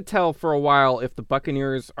been hard to tell for a while if the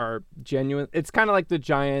Buccaneers are genuine. It's kind of like the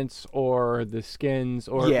Giants or the Skins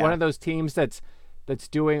or one of those teams that's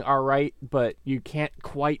doing all right, but you can't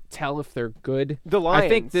quite tell if they're good. The Lions, I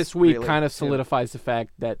think this week really, kind of solidifies the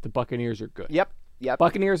fact that the Buccaneers are good. Yep.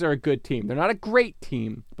 Buccaneers are a good team. They're not a great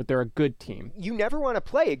team, but they're a good team. You never want to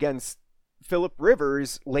play against Phillip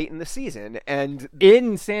Rivers late in the season and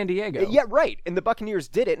in San Diego. Yeah, right. And the Buccaneers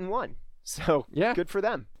did it and won. So good for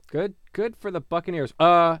them. Good for the Buccaneers.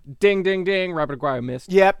 Ding, ding, ding. Robert Aguayo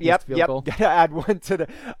missed. Yep. Goal. Gotta add one to the.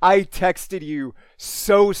 I texted you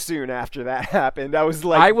so soon after that happened. I was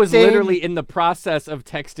like, I was literally in the process of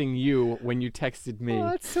texting you when you texted me. Oh,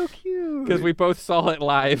 that's so cute. Because we both saw it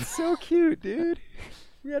live. So cute, dude.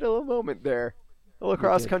 We had a little moment there, a little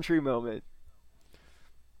cross country moment.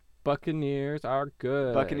 Buccaneers are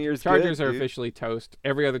good. Chargers are officially toast.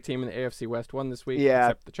 Every other team in the AFC West won this week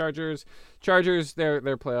except the Chargers. Chargers, their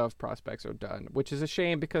playoff prospects are done, which is a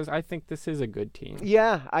shame because I think this is a good team.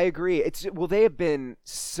 Yeah, I agree. They have been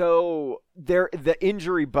so the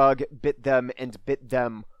injury bug bit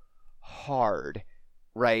them hard,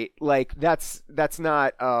 right? Like that's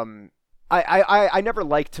not I never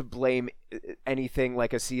like to blame anything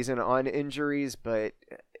like a season on injuries, but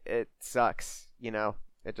it sucks,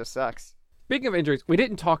 It just sucks. Speaking of injuries, we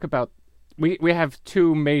didn't talk about. We have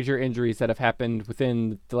two major injuries that have happened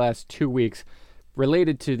within the last 2 weeks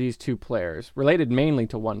related to these two players, related mainly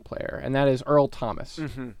to one player, and that is Earl Thomas.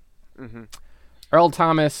 Earl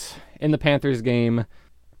Thomas in the Panthers game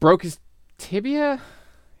broke his tibia.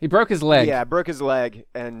 He broke his leg. Yeah, broke his leg,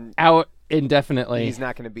 and Out indefinitely. he's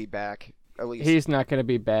not going to be back. At least He's not going to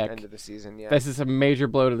be back. end of the season. Yeah. This is a major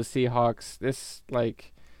blow to the Seahawks.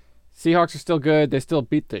 Seahawks are still good. They still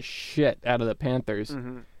beat the shit out of the Panthers.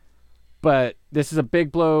 Mm-hmm. But this is a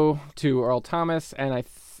big blow to Earl Thomas, and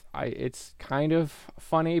it's kind of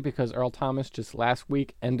funny because Earl Thomas just last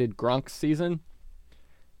week ended Gronk's season.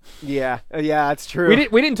 Yeah, it's true.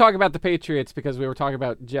 We didn't talk about the Patriots because we were talking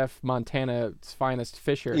about Jeff Montana's finest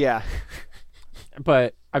Fisher. Yeah.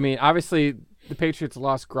 But I mean, obviously the Patriots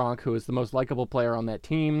lost Gronk, who is the most likable player on that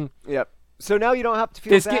team. Yep. So now you don't have to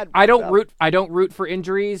feel bad. I don't root for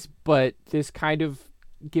injuries, but this kind of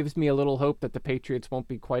gives me a little hope that the Patriots won't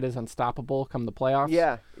be quite as unstoppable come the playoffs.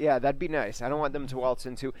 Yeah, that'd be nice. I don't want them to waltz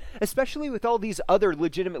into, especially with all these other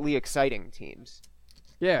legitimately exciting teams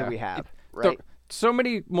that we have, right? So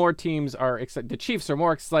many more teams are excited. The Chiefs are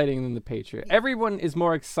more exciting than the Patriots. Everyone is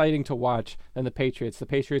more exciting to watch than the Patriots. The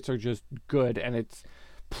Patriots are just good, and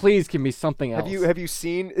please give me something else. Have you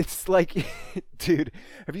seen? It's like, dude,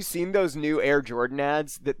 have you seen those new Air Jordan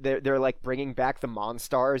ads that they're like bringing back the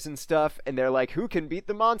Monstars and stuff, and they're like, who can beat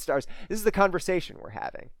the Monstars? This is the conversation we're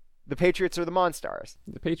having. The Patriots are the Monstars.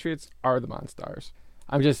 The Patriots are the Monstars.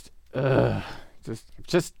 I'm just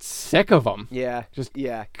sick of them. Yeah, Just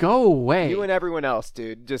yeah. go away. You and everyone else,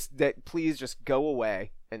 dude. Please just go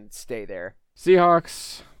away and stay there.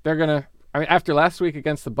 Seahawks, after last week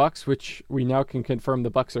against the Bucks, which we now can confirm the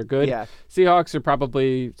Bucks are good. Yeah. Seahawks are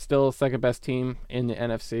probably still second best team in the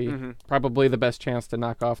NFC. Mm-hmm. Probably the best chance to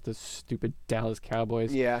knock off the stupid Dallas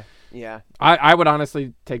Cowboys. Yeah. I would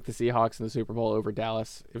honestly take the Seahawks in the Super Bowl over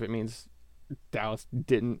Dallas if it means Dallas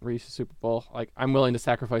didn't reach the Super Bowl. Like, I'm willing to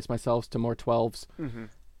sacrifice myself to more 12s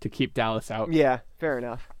to keep Dallas out. Yeah, fair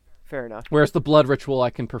enough. Whereas the blood ritual, I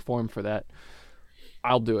can perform for that.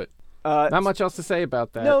 I'll do it. Not much else to say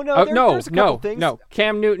about that. There's a couple things. No.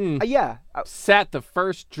 Cam Newton sat the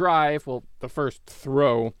first drive, the first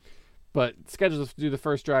throw, but scheduled to do the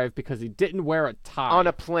first drive because he didn't wear a tie. On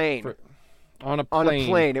a plane. On a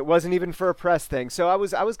plane. It wasn't even for a press thing. So I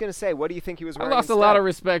was going to say, what do you think he was wearing I lost instead? a lot of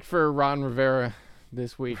respect for Ron Rivera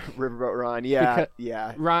this week. Riverboat Ron, yeah.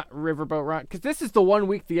 Riverboat Ron. Because this is the one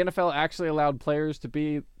week the NFL actually allowed players to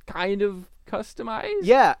be kind of customized.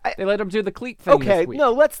 Yeah. They let them do the cleat thing this week.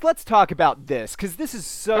 No, let's talk about this, because this is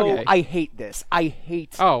so... Okay. I hate this.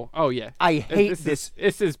 Oh, yeah. I hate this.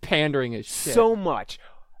 This is pandering as shit. So much.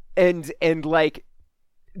 And like...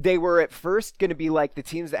 They were at first going to be like the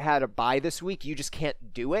teams that had a bye this week, you just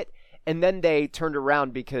can't do it. And then they turned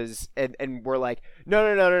around because and were like,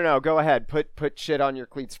 no, go ahead, put shit on your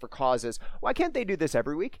cleats for causes. Why can't they do this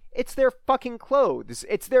every week? It's their fucking clothes.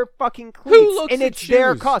 It's their fucking cleats. Who looks and at it's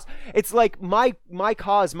their shoes? cause. It's like my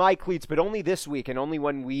cause, my cleats, but only this week and only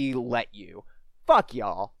when we let you. Fuck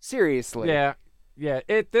y'all. Seriously. Yeah.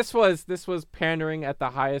 This was pandering at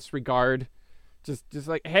the highest regard. Just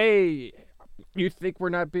like, hey, you think we're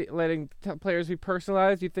not letting players be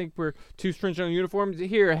personalized? You think we're too stringent on uniforms?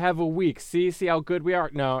 Here, have a week. See how good we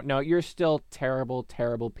are? No, you're still terrible,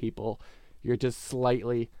 terrible people. You're just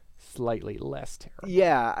slightly less terrible.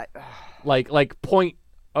 Yeah. Like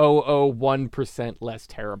 0.001% less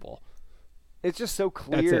terrible. It's just so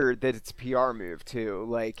clear that it's a PR move too.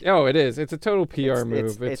 Like, oh, it is. It's a total PR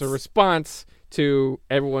move. It's a response to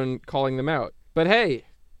everyone calling them out. But hey,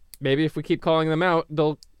 maybe if we keep calling them out,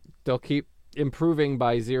 they'll keep improving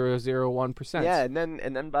by 0.001%. Yeah, and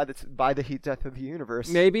then by the heat death of the universe.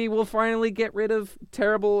 Maybe we'll finally get rid of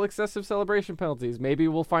terrible excessive celebration penalties. Maybe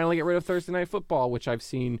we'll finally get rid of Thursday Night Football, which I've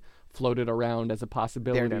seen floated around as a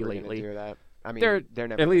possibility they're never lately. Gonna do that. I mean, they're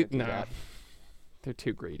never at least gonna do that. They're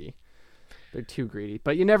too greedy.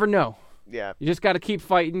 But you never know. Yeah. You just got to keep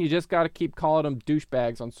fighting. You just got to keep calling them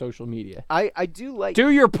douchebags on social media. I do like... Do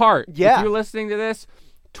your part. Yeah. If you're listening to this,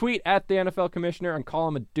 tweet at the NFL commissioner and call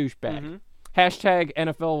him a douchebag. Mm-hmm. Hashtag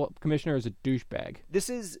NFL commissioner is a douchebag. This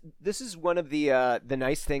is one of the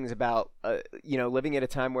nice things about living at a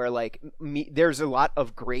time where like there's a lot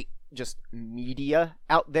of great just media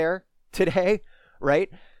out there today,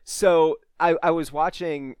 right? So I was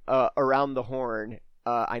watching Around the Horn.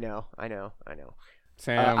 I know.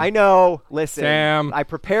 Sam. I know. Listen, Sam. I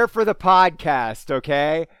prepare for the podcast,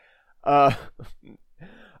 okay?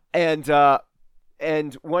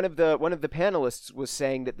 And one of the panelists was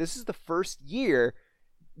saying that this is the first year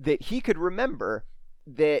that he could remember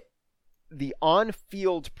that the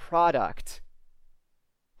on-field product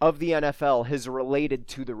of the NFL has related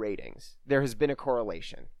to the ratings. There has been a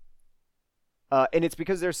correlation. And it's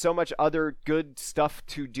because there's so much other good stuff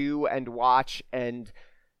to do and watch and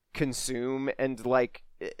consume, and like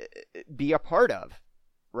be a part of,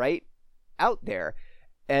 right? Out there.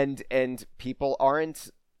 And people aren't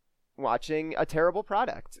watching a terrible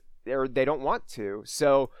product. They don't want to.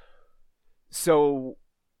 So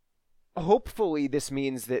hopefully this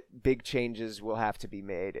means that big changes will have to be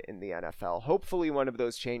made in the NFL. Hopefully one of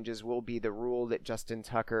those changes will be the rule that Justin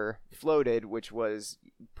Tucker floated, which was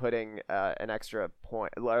putting an extra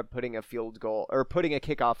point, putting a field goal or putting a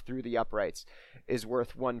kickoff through the uprights is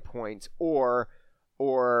worth 1 point, or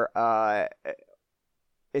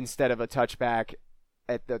instead of a touchback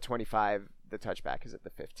at the 25, the touchback is at the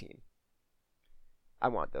 15. I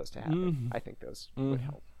want those to happen. Mm-hmm. I think those would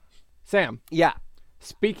help. Sam. Yeah.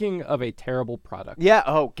 Speaking of a terrible product. Yeah.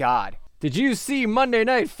 Oh, God. Did you see Monday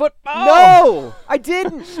Night Football? No, I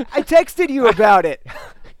didn't. I texted you about it.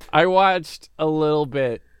 I watched a little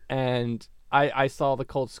bit, and I saw the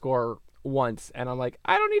Colts score once, and I'm like,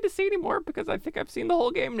 I don't need to see anymore because I think I've seen the whole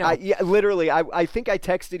game now. Yeah, literally. I think I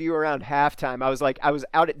texted you around halftime. I was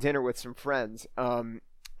out at dinner with some friends,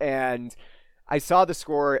 and I saw the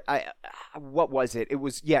score. What was it? It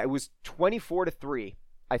was 24-3.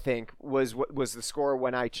 I think was the score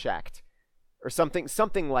when I checked, or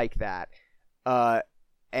something like that.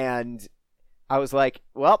 And I was like,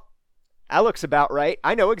 well, that looks about right.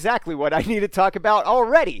 I know exactly what I need to talk about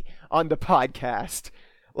already on the podcast.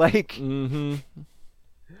 Like,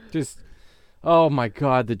 just, oh my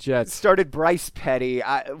God, the Jets started Bryce Petty,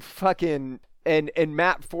 and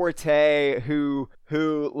Matt Forte, who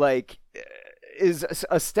like is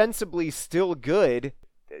ostensibly still good.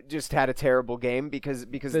 Just had a terrible game because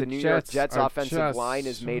the New York Jets offensive line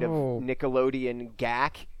is made of Nickelodeon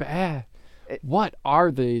gack. Bad. What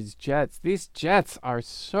are these Jets? These Jets are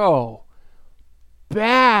so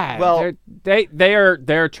bad. Well,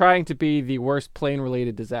 they're trying to be the worst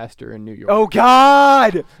plane-related disaster in New York. Oh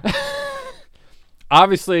God!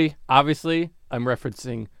 Obviously, I'm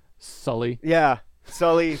referencing Sully. Yeah.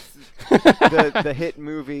 Sully, the hit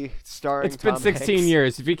movie starring It's been Tom 16 Hanks.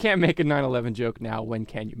 years. If you can't make a 9/11 joke now, when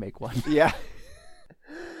can you make one? Yeah.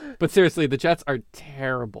 But seriously, the Jets are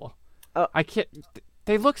terrible. I can't.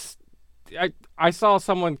 They look. I saw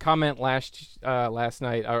someone comment last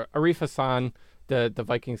night. Arif Hassan, the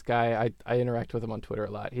Vikings guy. I interact with him on Twitter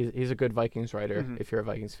a lot. He's a good Vikings writer. Mm-hmm. If you're a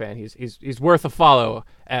Vikings fan, he's worth a follow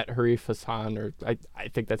at Arif Hassan, or I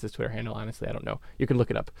think that's his Twitter handle. Honestly, I don't know. You can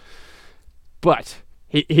look it up. But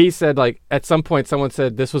he said, like, at some point someone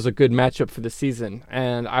said this was a good matchup for the season.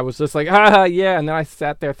 And I was just like, yeah. And then I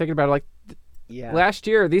sat there thinking about it, like, yeah. Last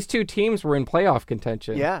year, these two teams were in playoff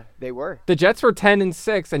contention. Yeah, they were. The Jets were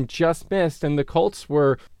 10-6 and just missed, and the Colts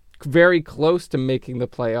were very close to making the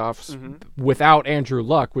playoffs without Andrew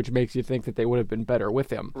Luck, which makes you think that they would have been better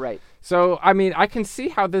with him. Right. So, I mean, I can see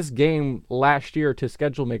how this game last year to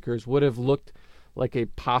schedule makers would have looked like a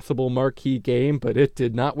possible marquee game, but it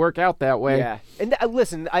did not work out that way. Yeah. And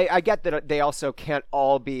listen, I get that they also can't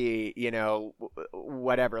all be,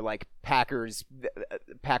 whatever, like Packers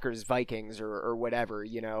Vikings or whatever,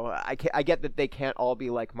 I get that they can't all be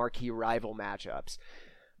like marquee rival matchups.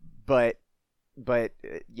 But at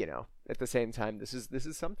the same time, this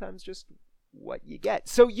is sometimes just what you get.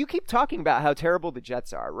 So you keep talking about how terrible the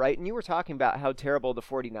Jets are, right? And you were talking about how terrible the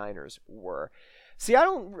 49ers were. See, I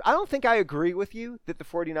don't think I agree with you that the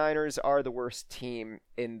 49ers are the worst team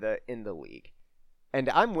in the league. And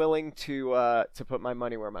I'm willing to put my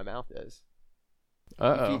money where my mouth is.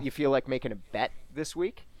 Uh-oh. You feel like making a bet this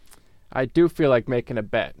week? I do feel like making a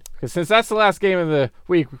bet. Because since that's the last game of the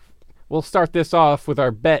week, we'll start this off with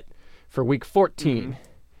our bet for week 14.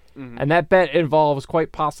 Mm-hmm. And that bet involves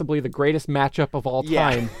quite possibly the greatest matchup of all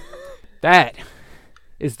time. That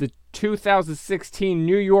is the 2016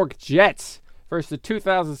 New York Jets versus the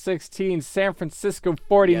 2016 San Francisco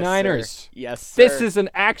 49ers. Yes, sir. This is an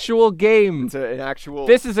actual game. It's an actual...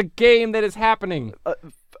 This is a game that is happening.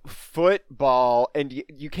 Football, and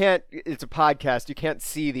you can't... It's a podcast. You can't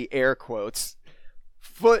see the air quotes.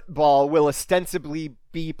 Football will ostensibly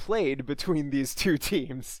be played between these two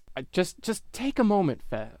teams. Just take a moment,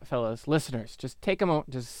 fellas, listeners. Just take a moment.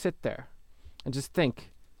 Just sit there and just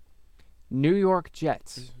think. New York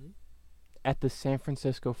Jets at the San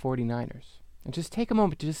Francisco 49ers. And just take a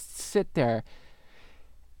moment to just sit there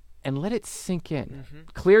and let it sink in. Mm-hmm.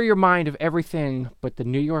 Clear your mind of everything but the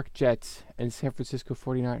New York Jets and San Francisco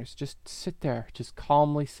 49ers. Just sit there. Just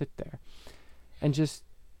calmly sit there. And just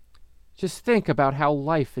think about how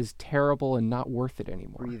life is terrible and not worth it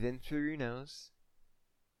anymore. Breathe in through your nose,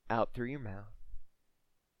 out through your mouth,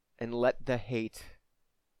 and let the hate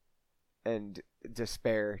and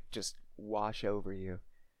despair just wash over you.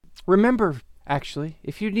 Remember, actually,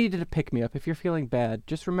 if you needed to pick me up, if you're feeling bad,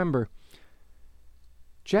 just remember,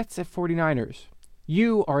 Jets at 49ers,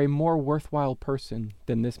 You are a more worthwhile person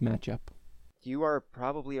than this matchup. You are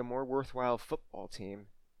probably a more worthwhile football team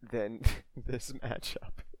than this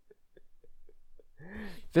matchup.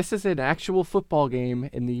 This is an actual football game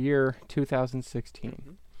in the year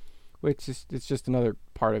 2016, which is it's just another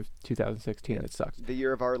part of 2016 that sucks. The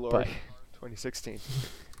year of our Lord, But- 2016.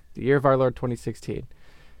 The year of our Lord 2016.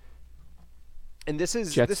 And this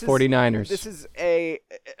is Jets this is, 49ers. This is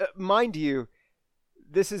mind you,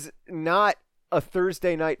 this is not a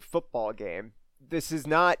Thursday night football game. This is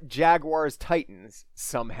not Jaguars Titans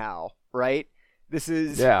somehow, right? This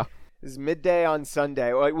is Yeah. This is midday on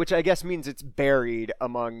Sunday, which I guess means it's buried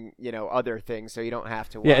among, other things, so you don't have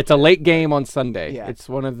to watch Yeah, it's a late game on Sunday. Yeah. It's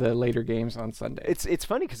one of the later games on Sunday. It's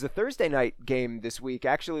funny because the Thursday night game this week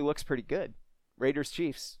actually looks pretty good. Raiders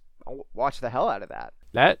Chiefs. I'll watch the hell out of that.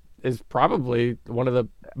 That is probably one of the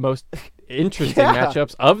most interesting Yeah.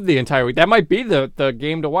 matchups of the entire week. That might be the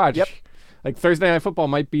game to watch. Yep. Like Thursday Night Football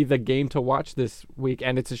might be the game to watch this week,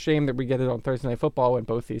 and it's a shame that we get it on Thursday Night Football when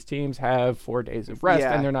both these teams have 4 days of rest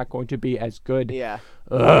Yeah. and they're not going to be as good. Yeah.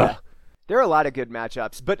 Ugh. There are a lot of good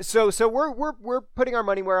matchups. But so we're putting our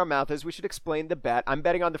money where our mouth is. We should explain the bet. I'm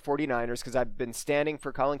betting on the 49ers because I've been standing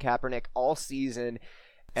for Colin Kaepernick all season.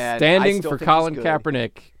 And I Standing still for think he's Colin good.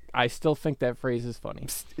 Kaepernick, I still think that phrase is funny.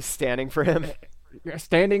 Standing for him.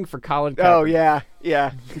 Standing for Colin Kaepernick. Oh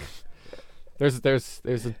yeah. There's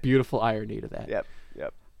a beautiful irony to that. Yep.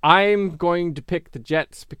 I'm going to pick the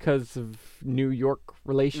Jets because of New York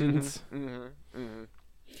relations.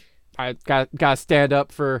 I got to stand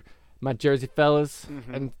up for my Jersey fellas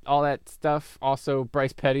and all that stuff. Also,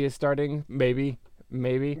 Bryce Petty is starting. Maybe.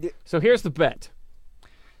 So here's the bet.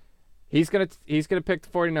 He's gonna pick the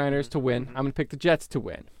 49ers to win. I'm gonna pick the Jets to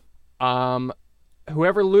win.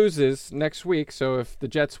 Whoever loses next week. So if the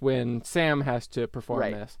Jets win, Sam has to perform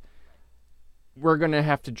Right. this. We're gonna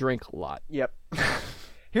have to drink a lot. Yep.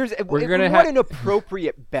 Here's We're gonna what an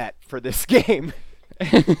appropriate bet for this game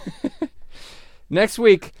Next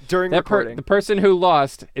week, during recording. the person who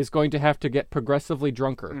lost is going to have to get progressively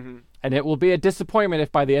drunker. And it will be a disappointment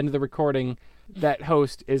if by the end of the recording, that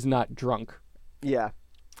host is not drunk Yeah.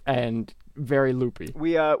 and very loopy.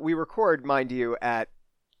 We record, mind you, at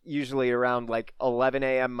usually around like 11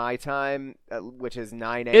 a.m. my time, which is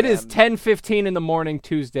 9 a.m. It is 10:15 in the morning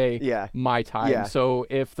Tuesday, Yeah. my time. Yeah. So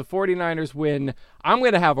if the 49ers win, I'm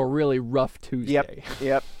going to have a really rough Tuesday.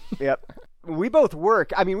 Yep. We both work.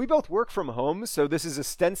 I mean, we both work from home, so this is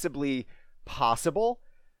ostensibly possible,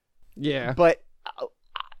 Yeah. but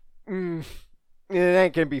it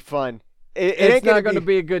ain't gonna be fun. It It's ain't not going to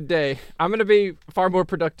be a good day. I'm going to be far more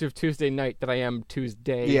productive Tuesday night than I am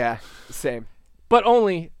Tuesday. Yeah, same. But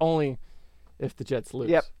only if the Jets lose.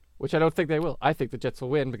 Yep. Which I don't think they will. I think the Jets will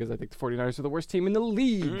win because I think the 49ers are the worst team in the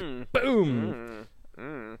league. Boom.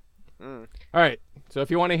 All right. So if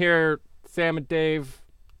you want to hear Sam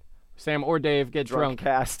or Dave get drunk,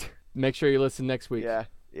 cast. make sure you listen next week.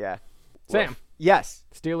 Yeah. Sam, Yes.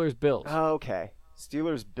 Steelers, Bills. Okay.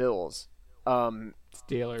 Steelers, Bills. Steelers.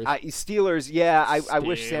 Steelers. Yeah. I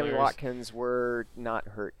wish Sammy Steelers. Watkins were not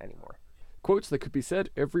hurt anymore. Quotes that could be said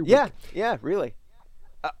every week. Yeah. Really.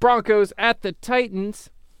 Broncos at the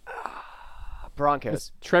Titans. Broncos.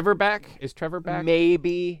 Is Trevor back?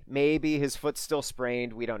 Maybe his foot's still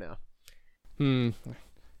sprained. We don't know.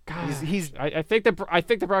 God, He's I think the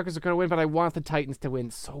Broncos are going to win, but I want the Titans to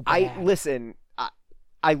win so bad. Listen.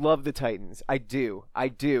 I love the Titans. I do,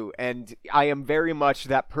 and I am very much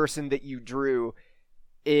that person that you drew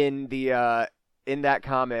in the in that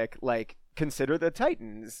comic. Like, consider the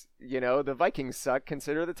Titans. The Vikings suck.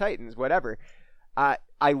 Consider the Titans. Whatever. I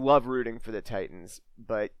love rooting for the Titans,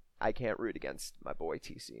 but I can't root against my boy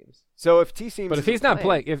T Seams. So if T Seams, But if he's not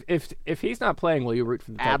playing, if he's not playing, will you root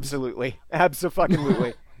for the Titans? absolutely,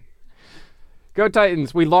 absolutely. Go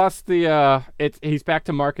Titans. We lost the he's back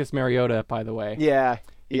to Marcus Mariota, by the way. Yeah.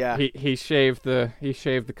 He shaved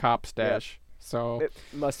the cop stash. So It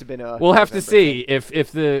must have been a. we'll have to November see if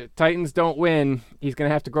the Titans don't win, he's going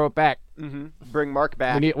to have to grow it back. thing. Bring Mark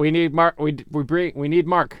back. We need Mark. We need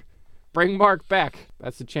Mark. Bring Mark back.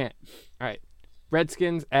 That's the chant. All right.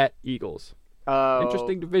 Redskins at Eagles. Oh,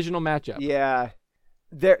 Interesting divisional matchup. Yeah.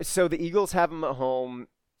 So the Eagles have them at home,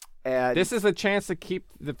 and This is a chance to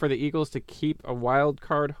for the Eagles to keep a wild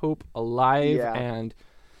card hope alive, Yeah. and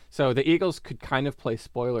so the Eagles could kind of play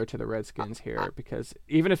spoiler to the Redskins here because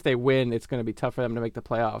even if they win, it's going to be tough for them to make the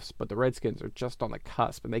playoffs. But the Redskins are just on the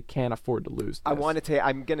cusp, and they can't afford to lose. This. I'm going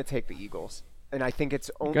to take the Eagles, and I think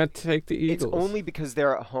it's only Got to take the Eagles. It's only because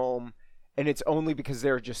they're at home, and it's only because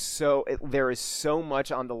they're just there is so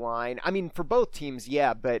much on the line. I mean, for both teams,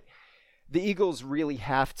 yeah, but the Eagles really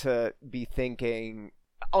have to be thinking,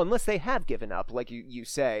 unless they have given up, like you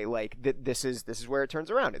say, like this is where it turns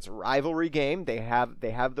around. It's a rivalry game. They have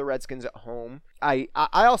the Redskins at home. I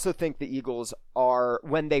also think the Eagles are,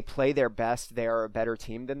 when they play their best, they are a better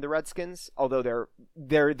team than the Redskins. Although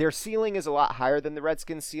their ceiling is a lot higher than the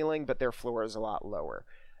Redskins' ceiling, but their floor is a lot lower.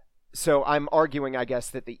 So I'm arguing, I guess,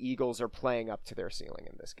 that the Eagles are playing up to their ceiling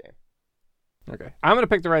in this game. Okay. I'm going to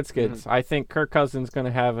pick the Redskins. I think Kirk Cousins is going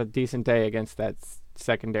to have a decent day against that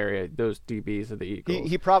secondary, those DBs of the Eagles.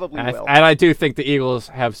 He probably will. And I do think the Eagles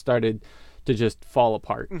have started to just fall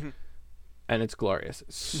apart. And it's glorious.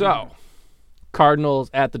 So, Cardinals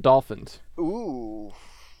at the Dolphins. Ooh.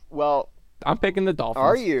 Well, I'm picking the Dolphins.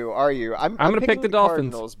 Are you? I'm going to pick the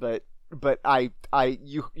Dolphins. Cardinals, but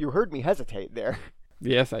you heard me hesitate there.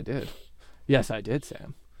 Yes, I did. Yes, I did,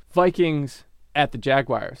 Sam. Vikings at the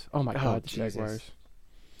Jaguars. Oh my God, the Jesus. Jaguars.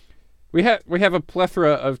 We have a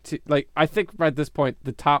plethora of I think by this point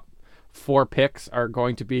the top 4 picks are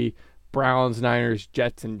going to be Browns, Niners,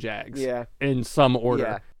 Jets, and Jags. Yeah. In some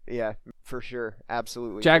order. Yeah, for sure,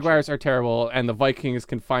 absolutely. Jaguars are terrible, and the Vikings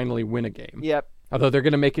can finally win a game. Yep. Although they're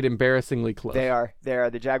going to make it embarrassingly close. They are.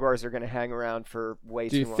 The Jaguars are going to hang around for way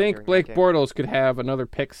Do too you long. think during Blake that game. Bortles could have another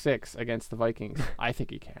pick 6 against the Vikings? I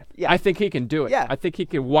think he can. Yeah. I think he can do it. Yeah. I think he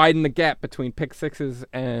can widen the gap between pick 6s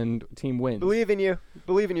and team wins. Believe in you,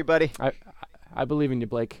 buddy. I believe in you,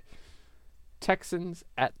 Blake. Texans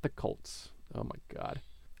at the Colts. Oh my God.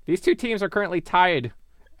 These two teams are currently tied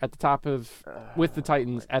at the top of with the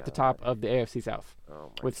Titans at the top of the AFC South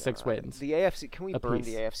with 6 wins. The AFC. Can we burn apiece.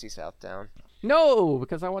 the AFC South down? No,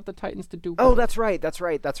 because I want the Titans to do Oh, better.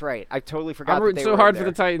 that's right. I totally forgot. I'm rooting that they so were hard in for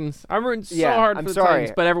the there. Titans. I'm rooting so Yeah, hard I'm for the sorry.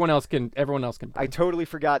 Titans, but everyone else can. I totally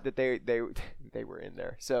forgot that they were in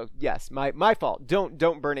there. So yes, my fault.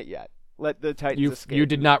 Don't burn it yet. Let the Titans escape. You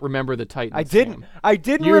did not remember the Titans. I didn't. Sam. I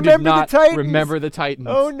didn't You remember did not the Titans. remember the Titans.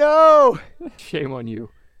 Oh no. Shame on you.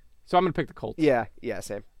 So I'm gonna pick the Colts. Yeah,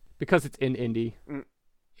 same. Because it's in Indy.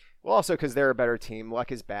 Well, also because they're a better team.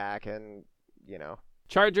 Luck is back, and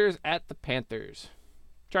Chargers at the Panthers.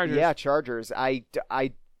 Chargers. Yeah, Chargers. I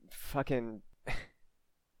fucking.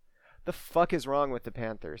 The fuck is wrong with the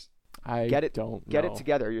Panthers? Get it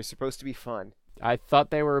together. You're supposed to be fun. I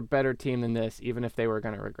thought they were a better team than this, even if they were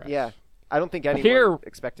going to regress. Yeah, I don't think anyone Here,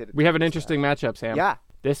 expected it. We have an interesting matchup, Sam. Yeah.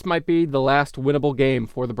 This might be the last winnable game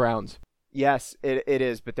for the Browns. Yes, it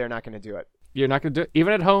is, but they're not going to do it. You're not going to do it,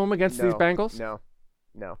 even at home against these Bengals? No.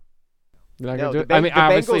 You're not No, going to do the it? I mean,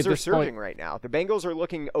 obviously, Bengals at are this point, surging right now. The Bengals are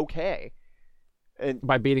looking okay. And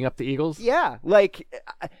by beating up the Eagles? yeah, like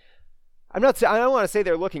I don't want to say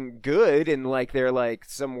they're looking good and like they're like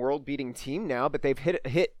some world-beating team now, but they've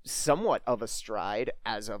hit somewhat of a stride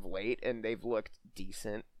as of late, and they've looked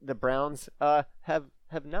decent. The Browns have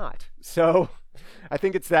not. So I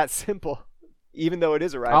think it's that simple. Even though it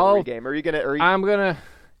is a rivalry game, I'm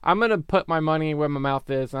gonna put my money where my mouth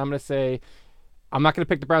is, and I'm gonna say I'm not gonna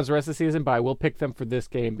pick the Browns the rest of the season, but I will pick them for this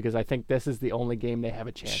game because I think this is the only game they have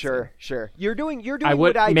a chance. Sure. You're doing I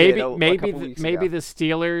would what I maybe did maybe couple weeks maybe ago. the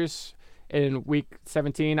Steelers in week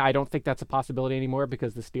 17. I don't think that's a possibility anymore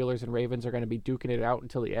because the Steelers and Ravens are going to be duking it out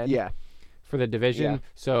until the end. For the division. Yeah.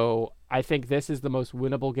 So I think this is the most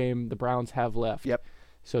winnable game the Browns have left. Yep.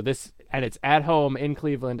 So and it's at home in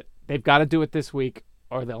Cleveland. They've got to do it this week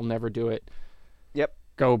or they'll never do it. Yep.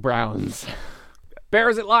 Go Browns.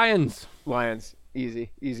 Bears at Lions. Lions.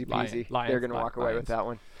 Easy peasy. Lions, They're going to walk away with that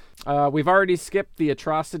one. We've already skipped the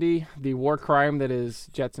atrocity, the war crime that is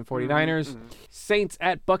Jets and 49ers. Saints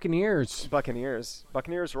at Buccaneers. Buccaneers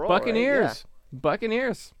roll. Buccaneers.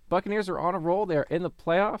 Right? Buccaneers are on a roll. They're in the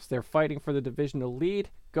playoffs. They're fighting for the divisional lead.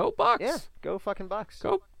 Go Bucks. Yeah. Go fucking Bucks.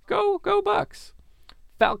 Go Bucks.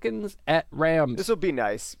 Falcons at Rams. This will be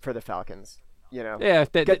nice for the Falcons. Yeah,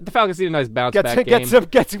 the Falcons need a nice bounce back game.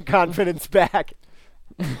 Get some confidence back.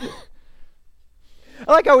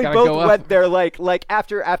 I like how we Gotta both go up. went there like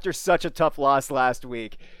after such a tough loss last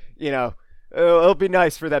week. It'll be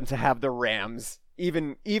nice for them to have the Rams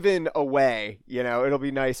even away. It'll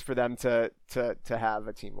be nice for them to have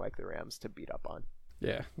a team like the Rams to beat up on.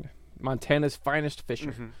 Yeah, Montana's finest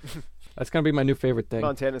Fisher. That's gonna be my new favorite thing.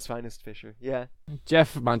 Montana's finest Fisher. Yeah.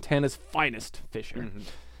 Jeff Montana's finest Fisher.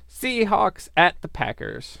 Seahawks at the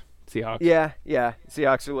Packers. Seahawks. Yeah.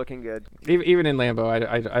 Seahawks are looking good. Even in Lambeau,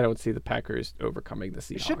 I don't see the Packers overcoming the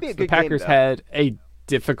Seahawks. It should be a the good game, Packers though. had a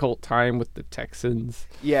difficult time with the Texans.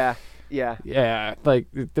 Yeah. Yeah, like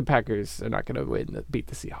the Packers are not going to beat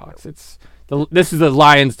the Seahawks. This is the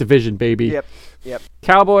Lions division, baby. Yep.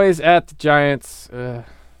 Cowboys at the Giants. I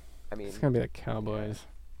mean, It's going to be the Cowboys.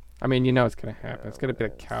 I mean, it's going to happen. It's going to be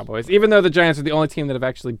the Cowboys. Even though the Giants are the only team that have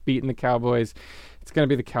actually beaten the Cowboys, it's going to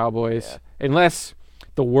be the Cowboys. Yeah. Unless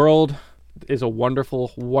the world is a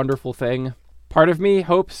wonderful, wonderful thing. Part of me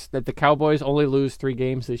hopes that the Cowboys only lose 3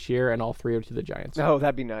 games this year and all 3 are to the Giants. Oh,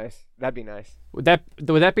 that'd be nice. That'd be nice. Would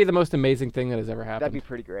that be the most amazing thing that has ever happened? That'd be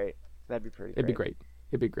pretty great. That'd be pretty great.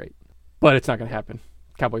 It'd be great. But it's not going to happen.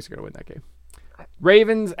 Cowboys are going to win that game.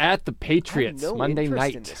 Ravens at the Patriots I have no Monday interest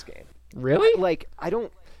night. in this game. Really? I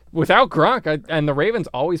don't. Without Gronk, and the Ravens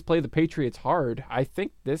always play the Patriots hard, I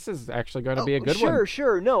think this is actually going to be a good one.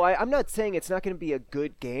 Sure. No, I'm not saying it's not going to be a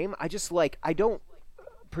good game. I just I don't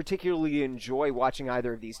particularly enjoy watching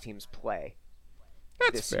either of these teams play.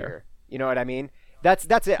 That's this fair. year. You know what I mean? That's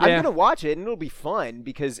it. Yeah. I'm going to watch it and it'll be fun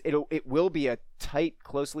because it will be a tight,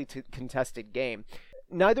 closely contested game.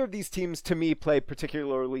 Neither of these teams to me play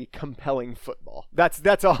particularly compelling football.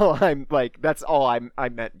 That's all I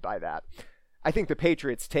meant by that. I think the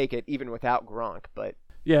Patriots take it even without Gronk, but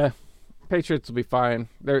Yeah, Patriots will be fine.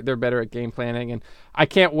 They're better at game planning, and I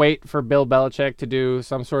can't wait for Bill Belichick to do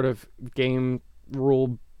some sort of game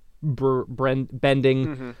rule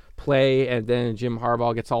bending play, and then Jim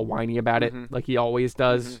Harbaugh gets all whiny about it like he always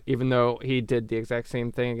does, even though he did the exact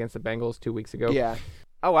same thing against the Bengals 2 weeks ago. yeah.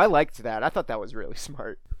 Oh, I liked that. I thought that was really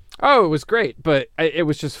smart. Oh, it was great, but it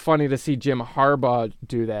was just funny to see Jim Harbaugh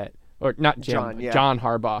do that, or not Jim, John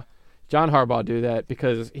Harbaugh. John Harbaugh do that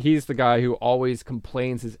because he's the guy who always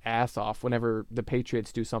complains his ass off whenever the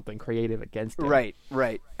Patriots do something creative against him.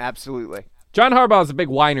 Right. Absolutely. John Harbaugh's a big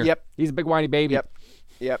whiner. Yep. He's a big whiny baby.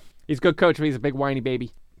 Yep. He's a good coach, but he's a big whiny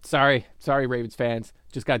baby. Sorry, Ravens fans.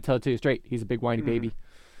 Just got to tell it to you straight. He's a big whiny baby.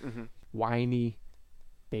 Whiny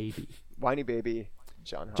baby. Whiny baby,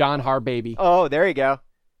 John Harbaugh. John Harbaby. Oh, there you go.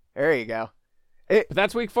 But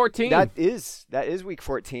that's week 14. That is week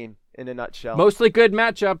 14 in a nutshell. Mostly good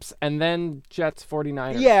matchups, and then Jets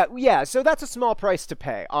 49ers. Yeah. So that's a small price to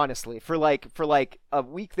pay, honestly, for a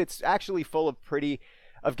week that's actually full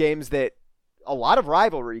of games that a lot of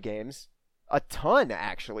rivalry games, a ton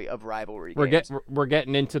actually of rivalry games. We're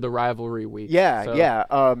getting into the rivalry week. Yeah.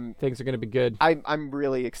 Things are going to be good. I'm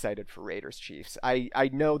really excited for Raiders Chiefs. I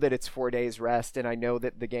know that it's 4 days rest, and I know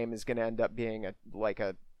that the game is going to end up being a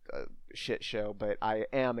shit show, but I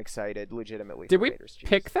am excited legitimately for Raiders Chiefs.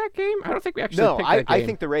 Did we pick that game? I don't think we actually picked that game. I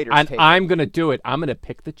think the Raiders take I'm going to do it. I'm going to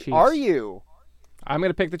pick the Chiefs. Are you? I'm going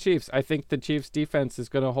to pick the Chiefs. I think the Chiefs defense is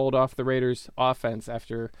going to hold off the Raiders offense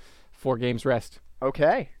after 4 games rest.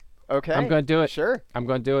 Okay. I'm going to do it. Sure. I'm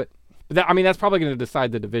going to do it. That's probably going to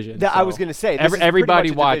decide the division. I was going to say,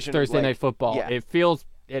 everybody watch Thursday Night Football. Yeah.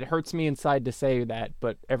 It hurts me inside to say that,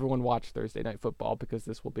 but everyone watch Thursday Night Football because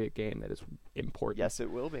this will be a game that is important. Yes, it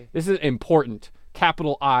will be. This is important.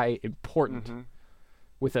 Capital I, important.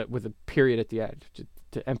 With a period at the end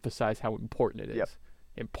to emphasize how important it is. Yep.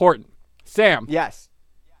 Important. Sam. Yes.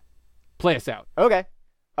 Play us out. Okay.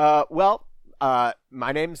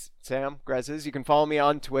 My name's Sam Grezes. You can follow me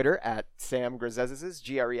on Twitter at Sam Grezes,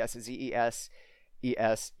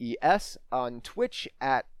 GRESSESESES, on Twitch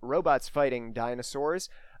at Robots Fighting Dinosaurs.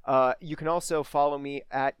 You can also follow me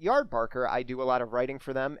at Yardbarker. I do a lot of writing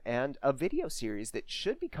for them and a video series that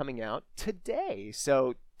should be coming out today.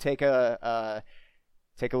 So take a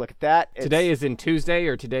look at that. Today is in Tuesday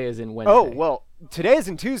or today is in Wednesday? Oh, well, today is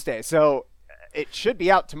in Tuesday, so it should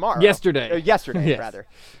be out tomorrow. Yesterday, yes. Rather.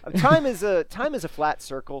 Time is a flat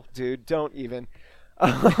circle, dude. Don't even.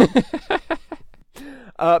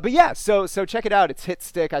 But yeah, so check it out. It's Hit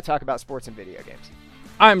Stick. I talk about sports and video games.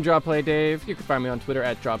 I'm Drawplay Dave. You can find me on Twitter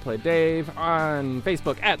at Drawplay Dave, on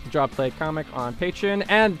Facebook at the Drawplay Comic, on Patreon,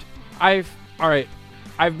 and I've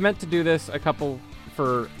meant to do this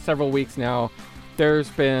for several weeks now. There's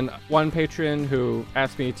been one patron who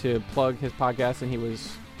asked me to plug his podcast, and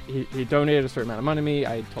he donated a certain amount of money to me.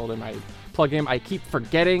 I told him I'd plug him. I keep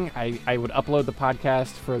forgetting. I would upload the podcast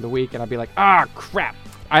for the week, and I'd be like, crap.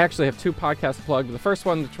 I actually have 2 podcasts plugged. The first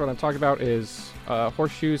one, which I'm talking about, is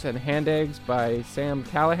Horseshoes and Hand Eggs by Sam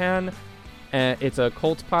Callahan. And it's a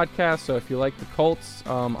Colts podcast, so if you like the Colts,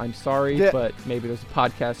 I'm sorry, but maybe there's a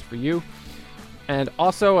podcast for you. And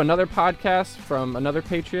also another podcast from another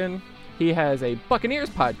patron. He has a Buccaneers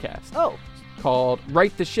podcast called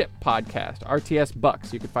Right the Ship Podcast, RTS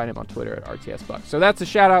Bucks. You can find him on Twitter at RTS Bucks. So that's a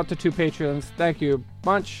shout out to 2 patrons. Thank you a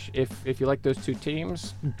bunch. If you like those 2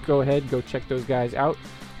 teams, go ahead, go check those guys out.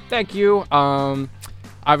 Thank you.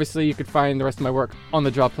 Obviously, you can find the rest of my work on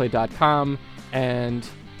thedrawplay.com. And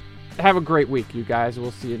have a great week, you guys.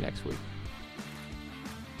 We'll see you next week.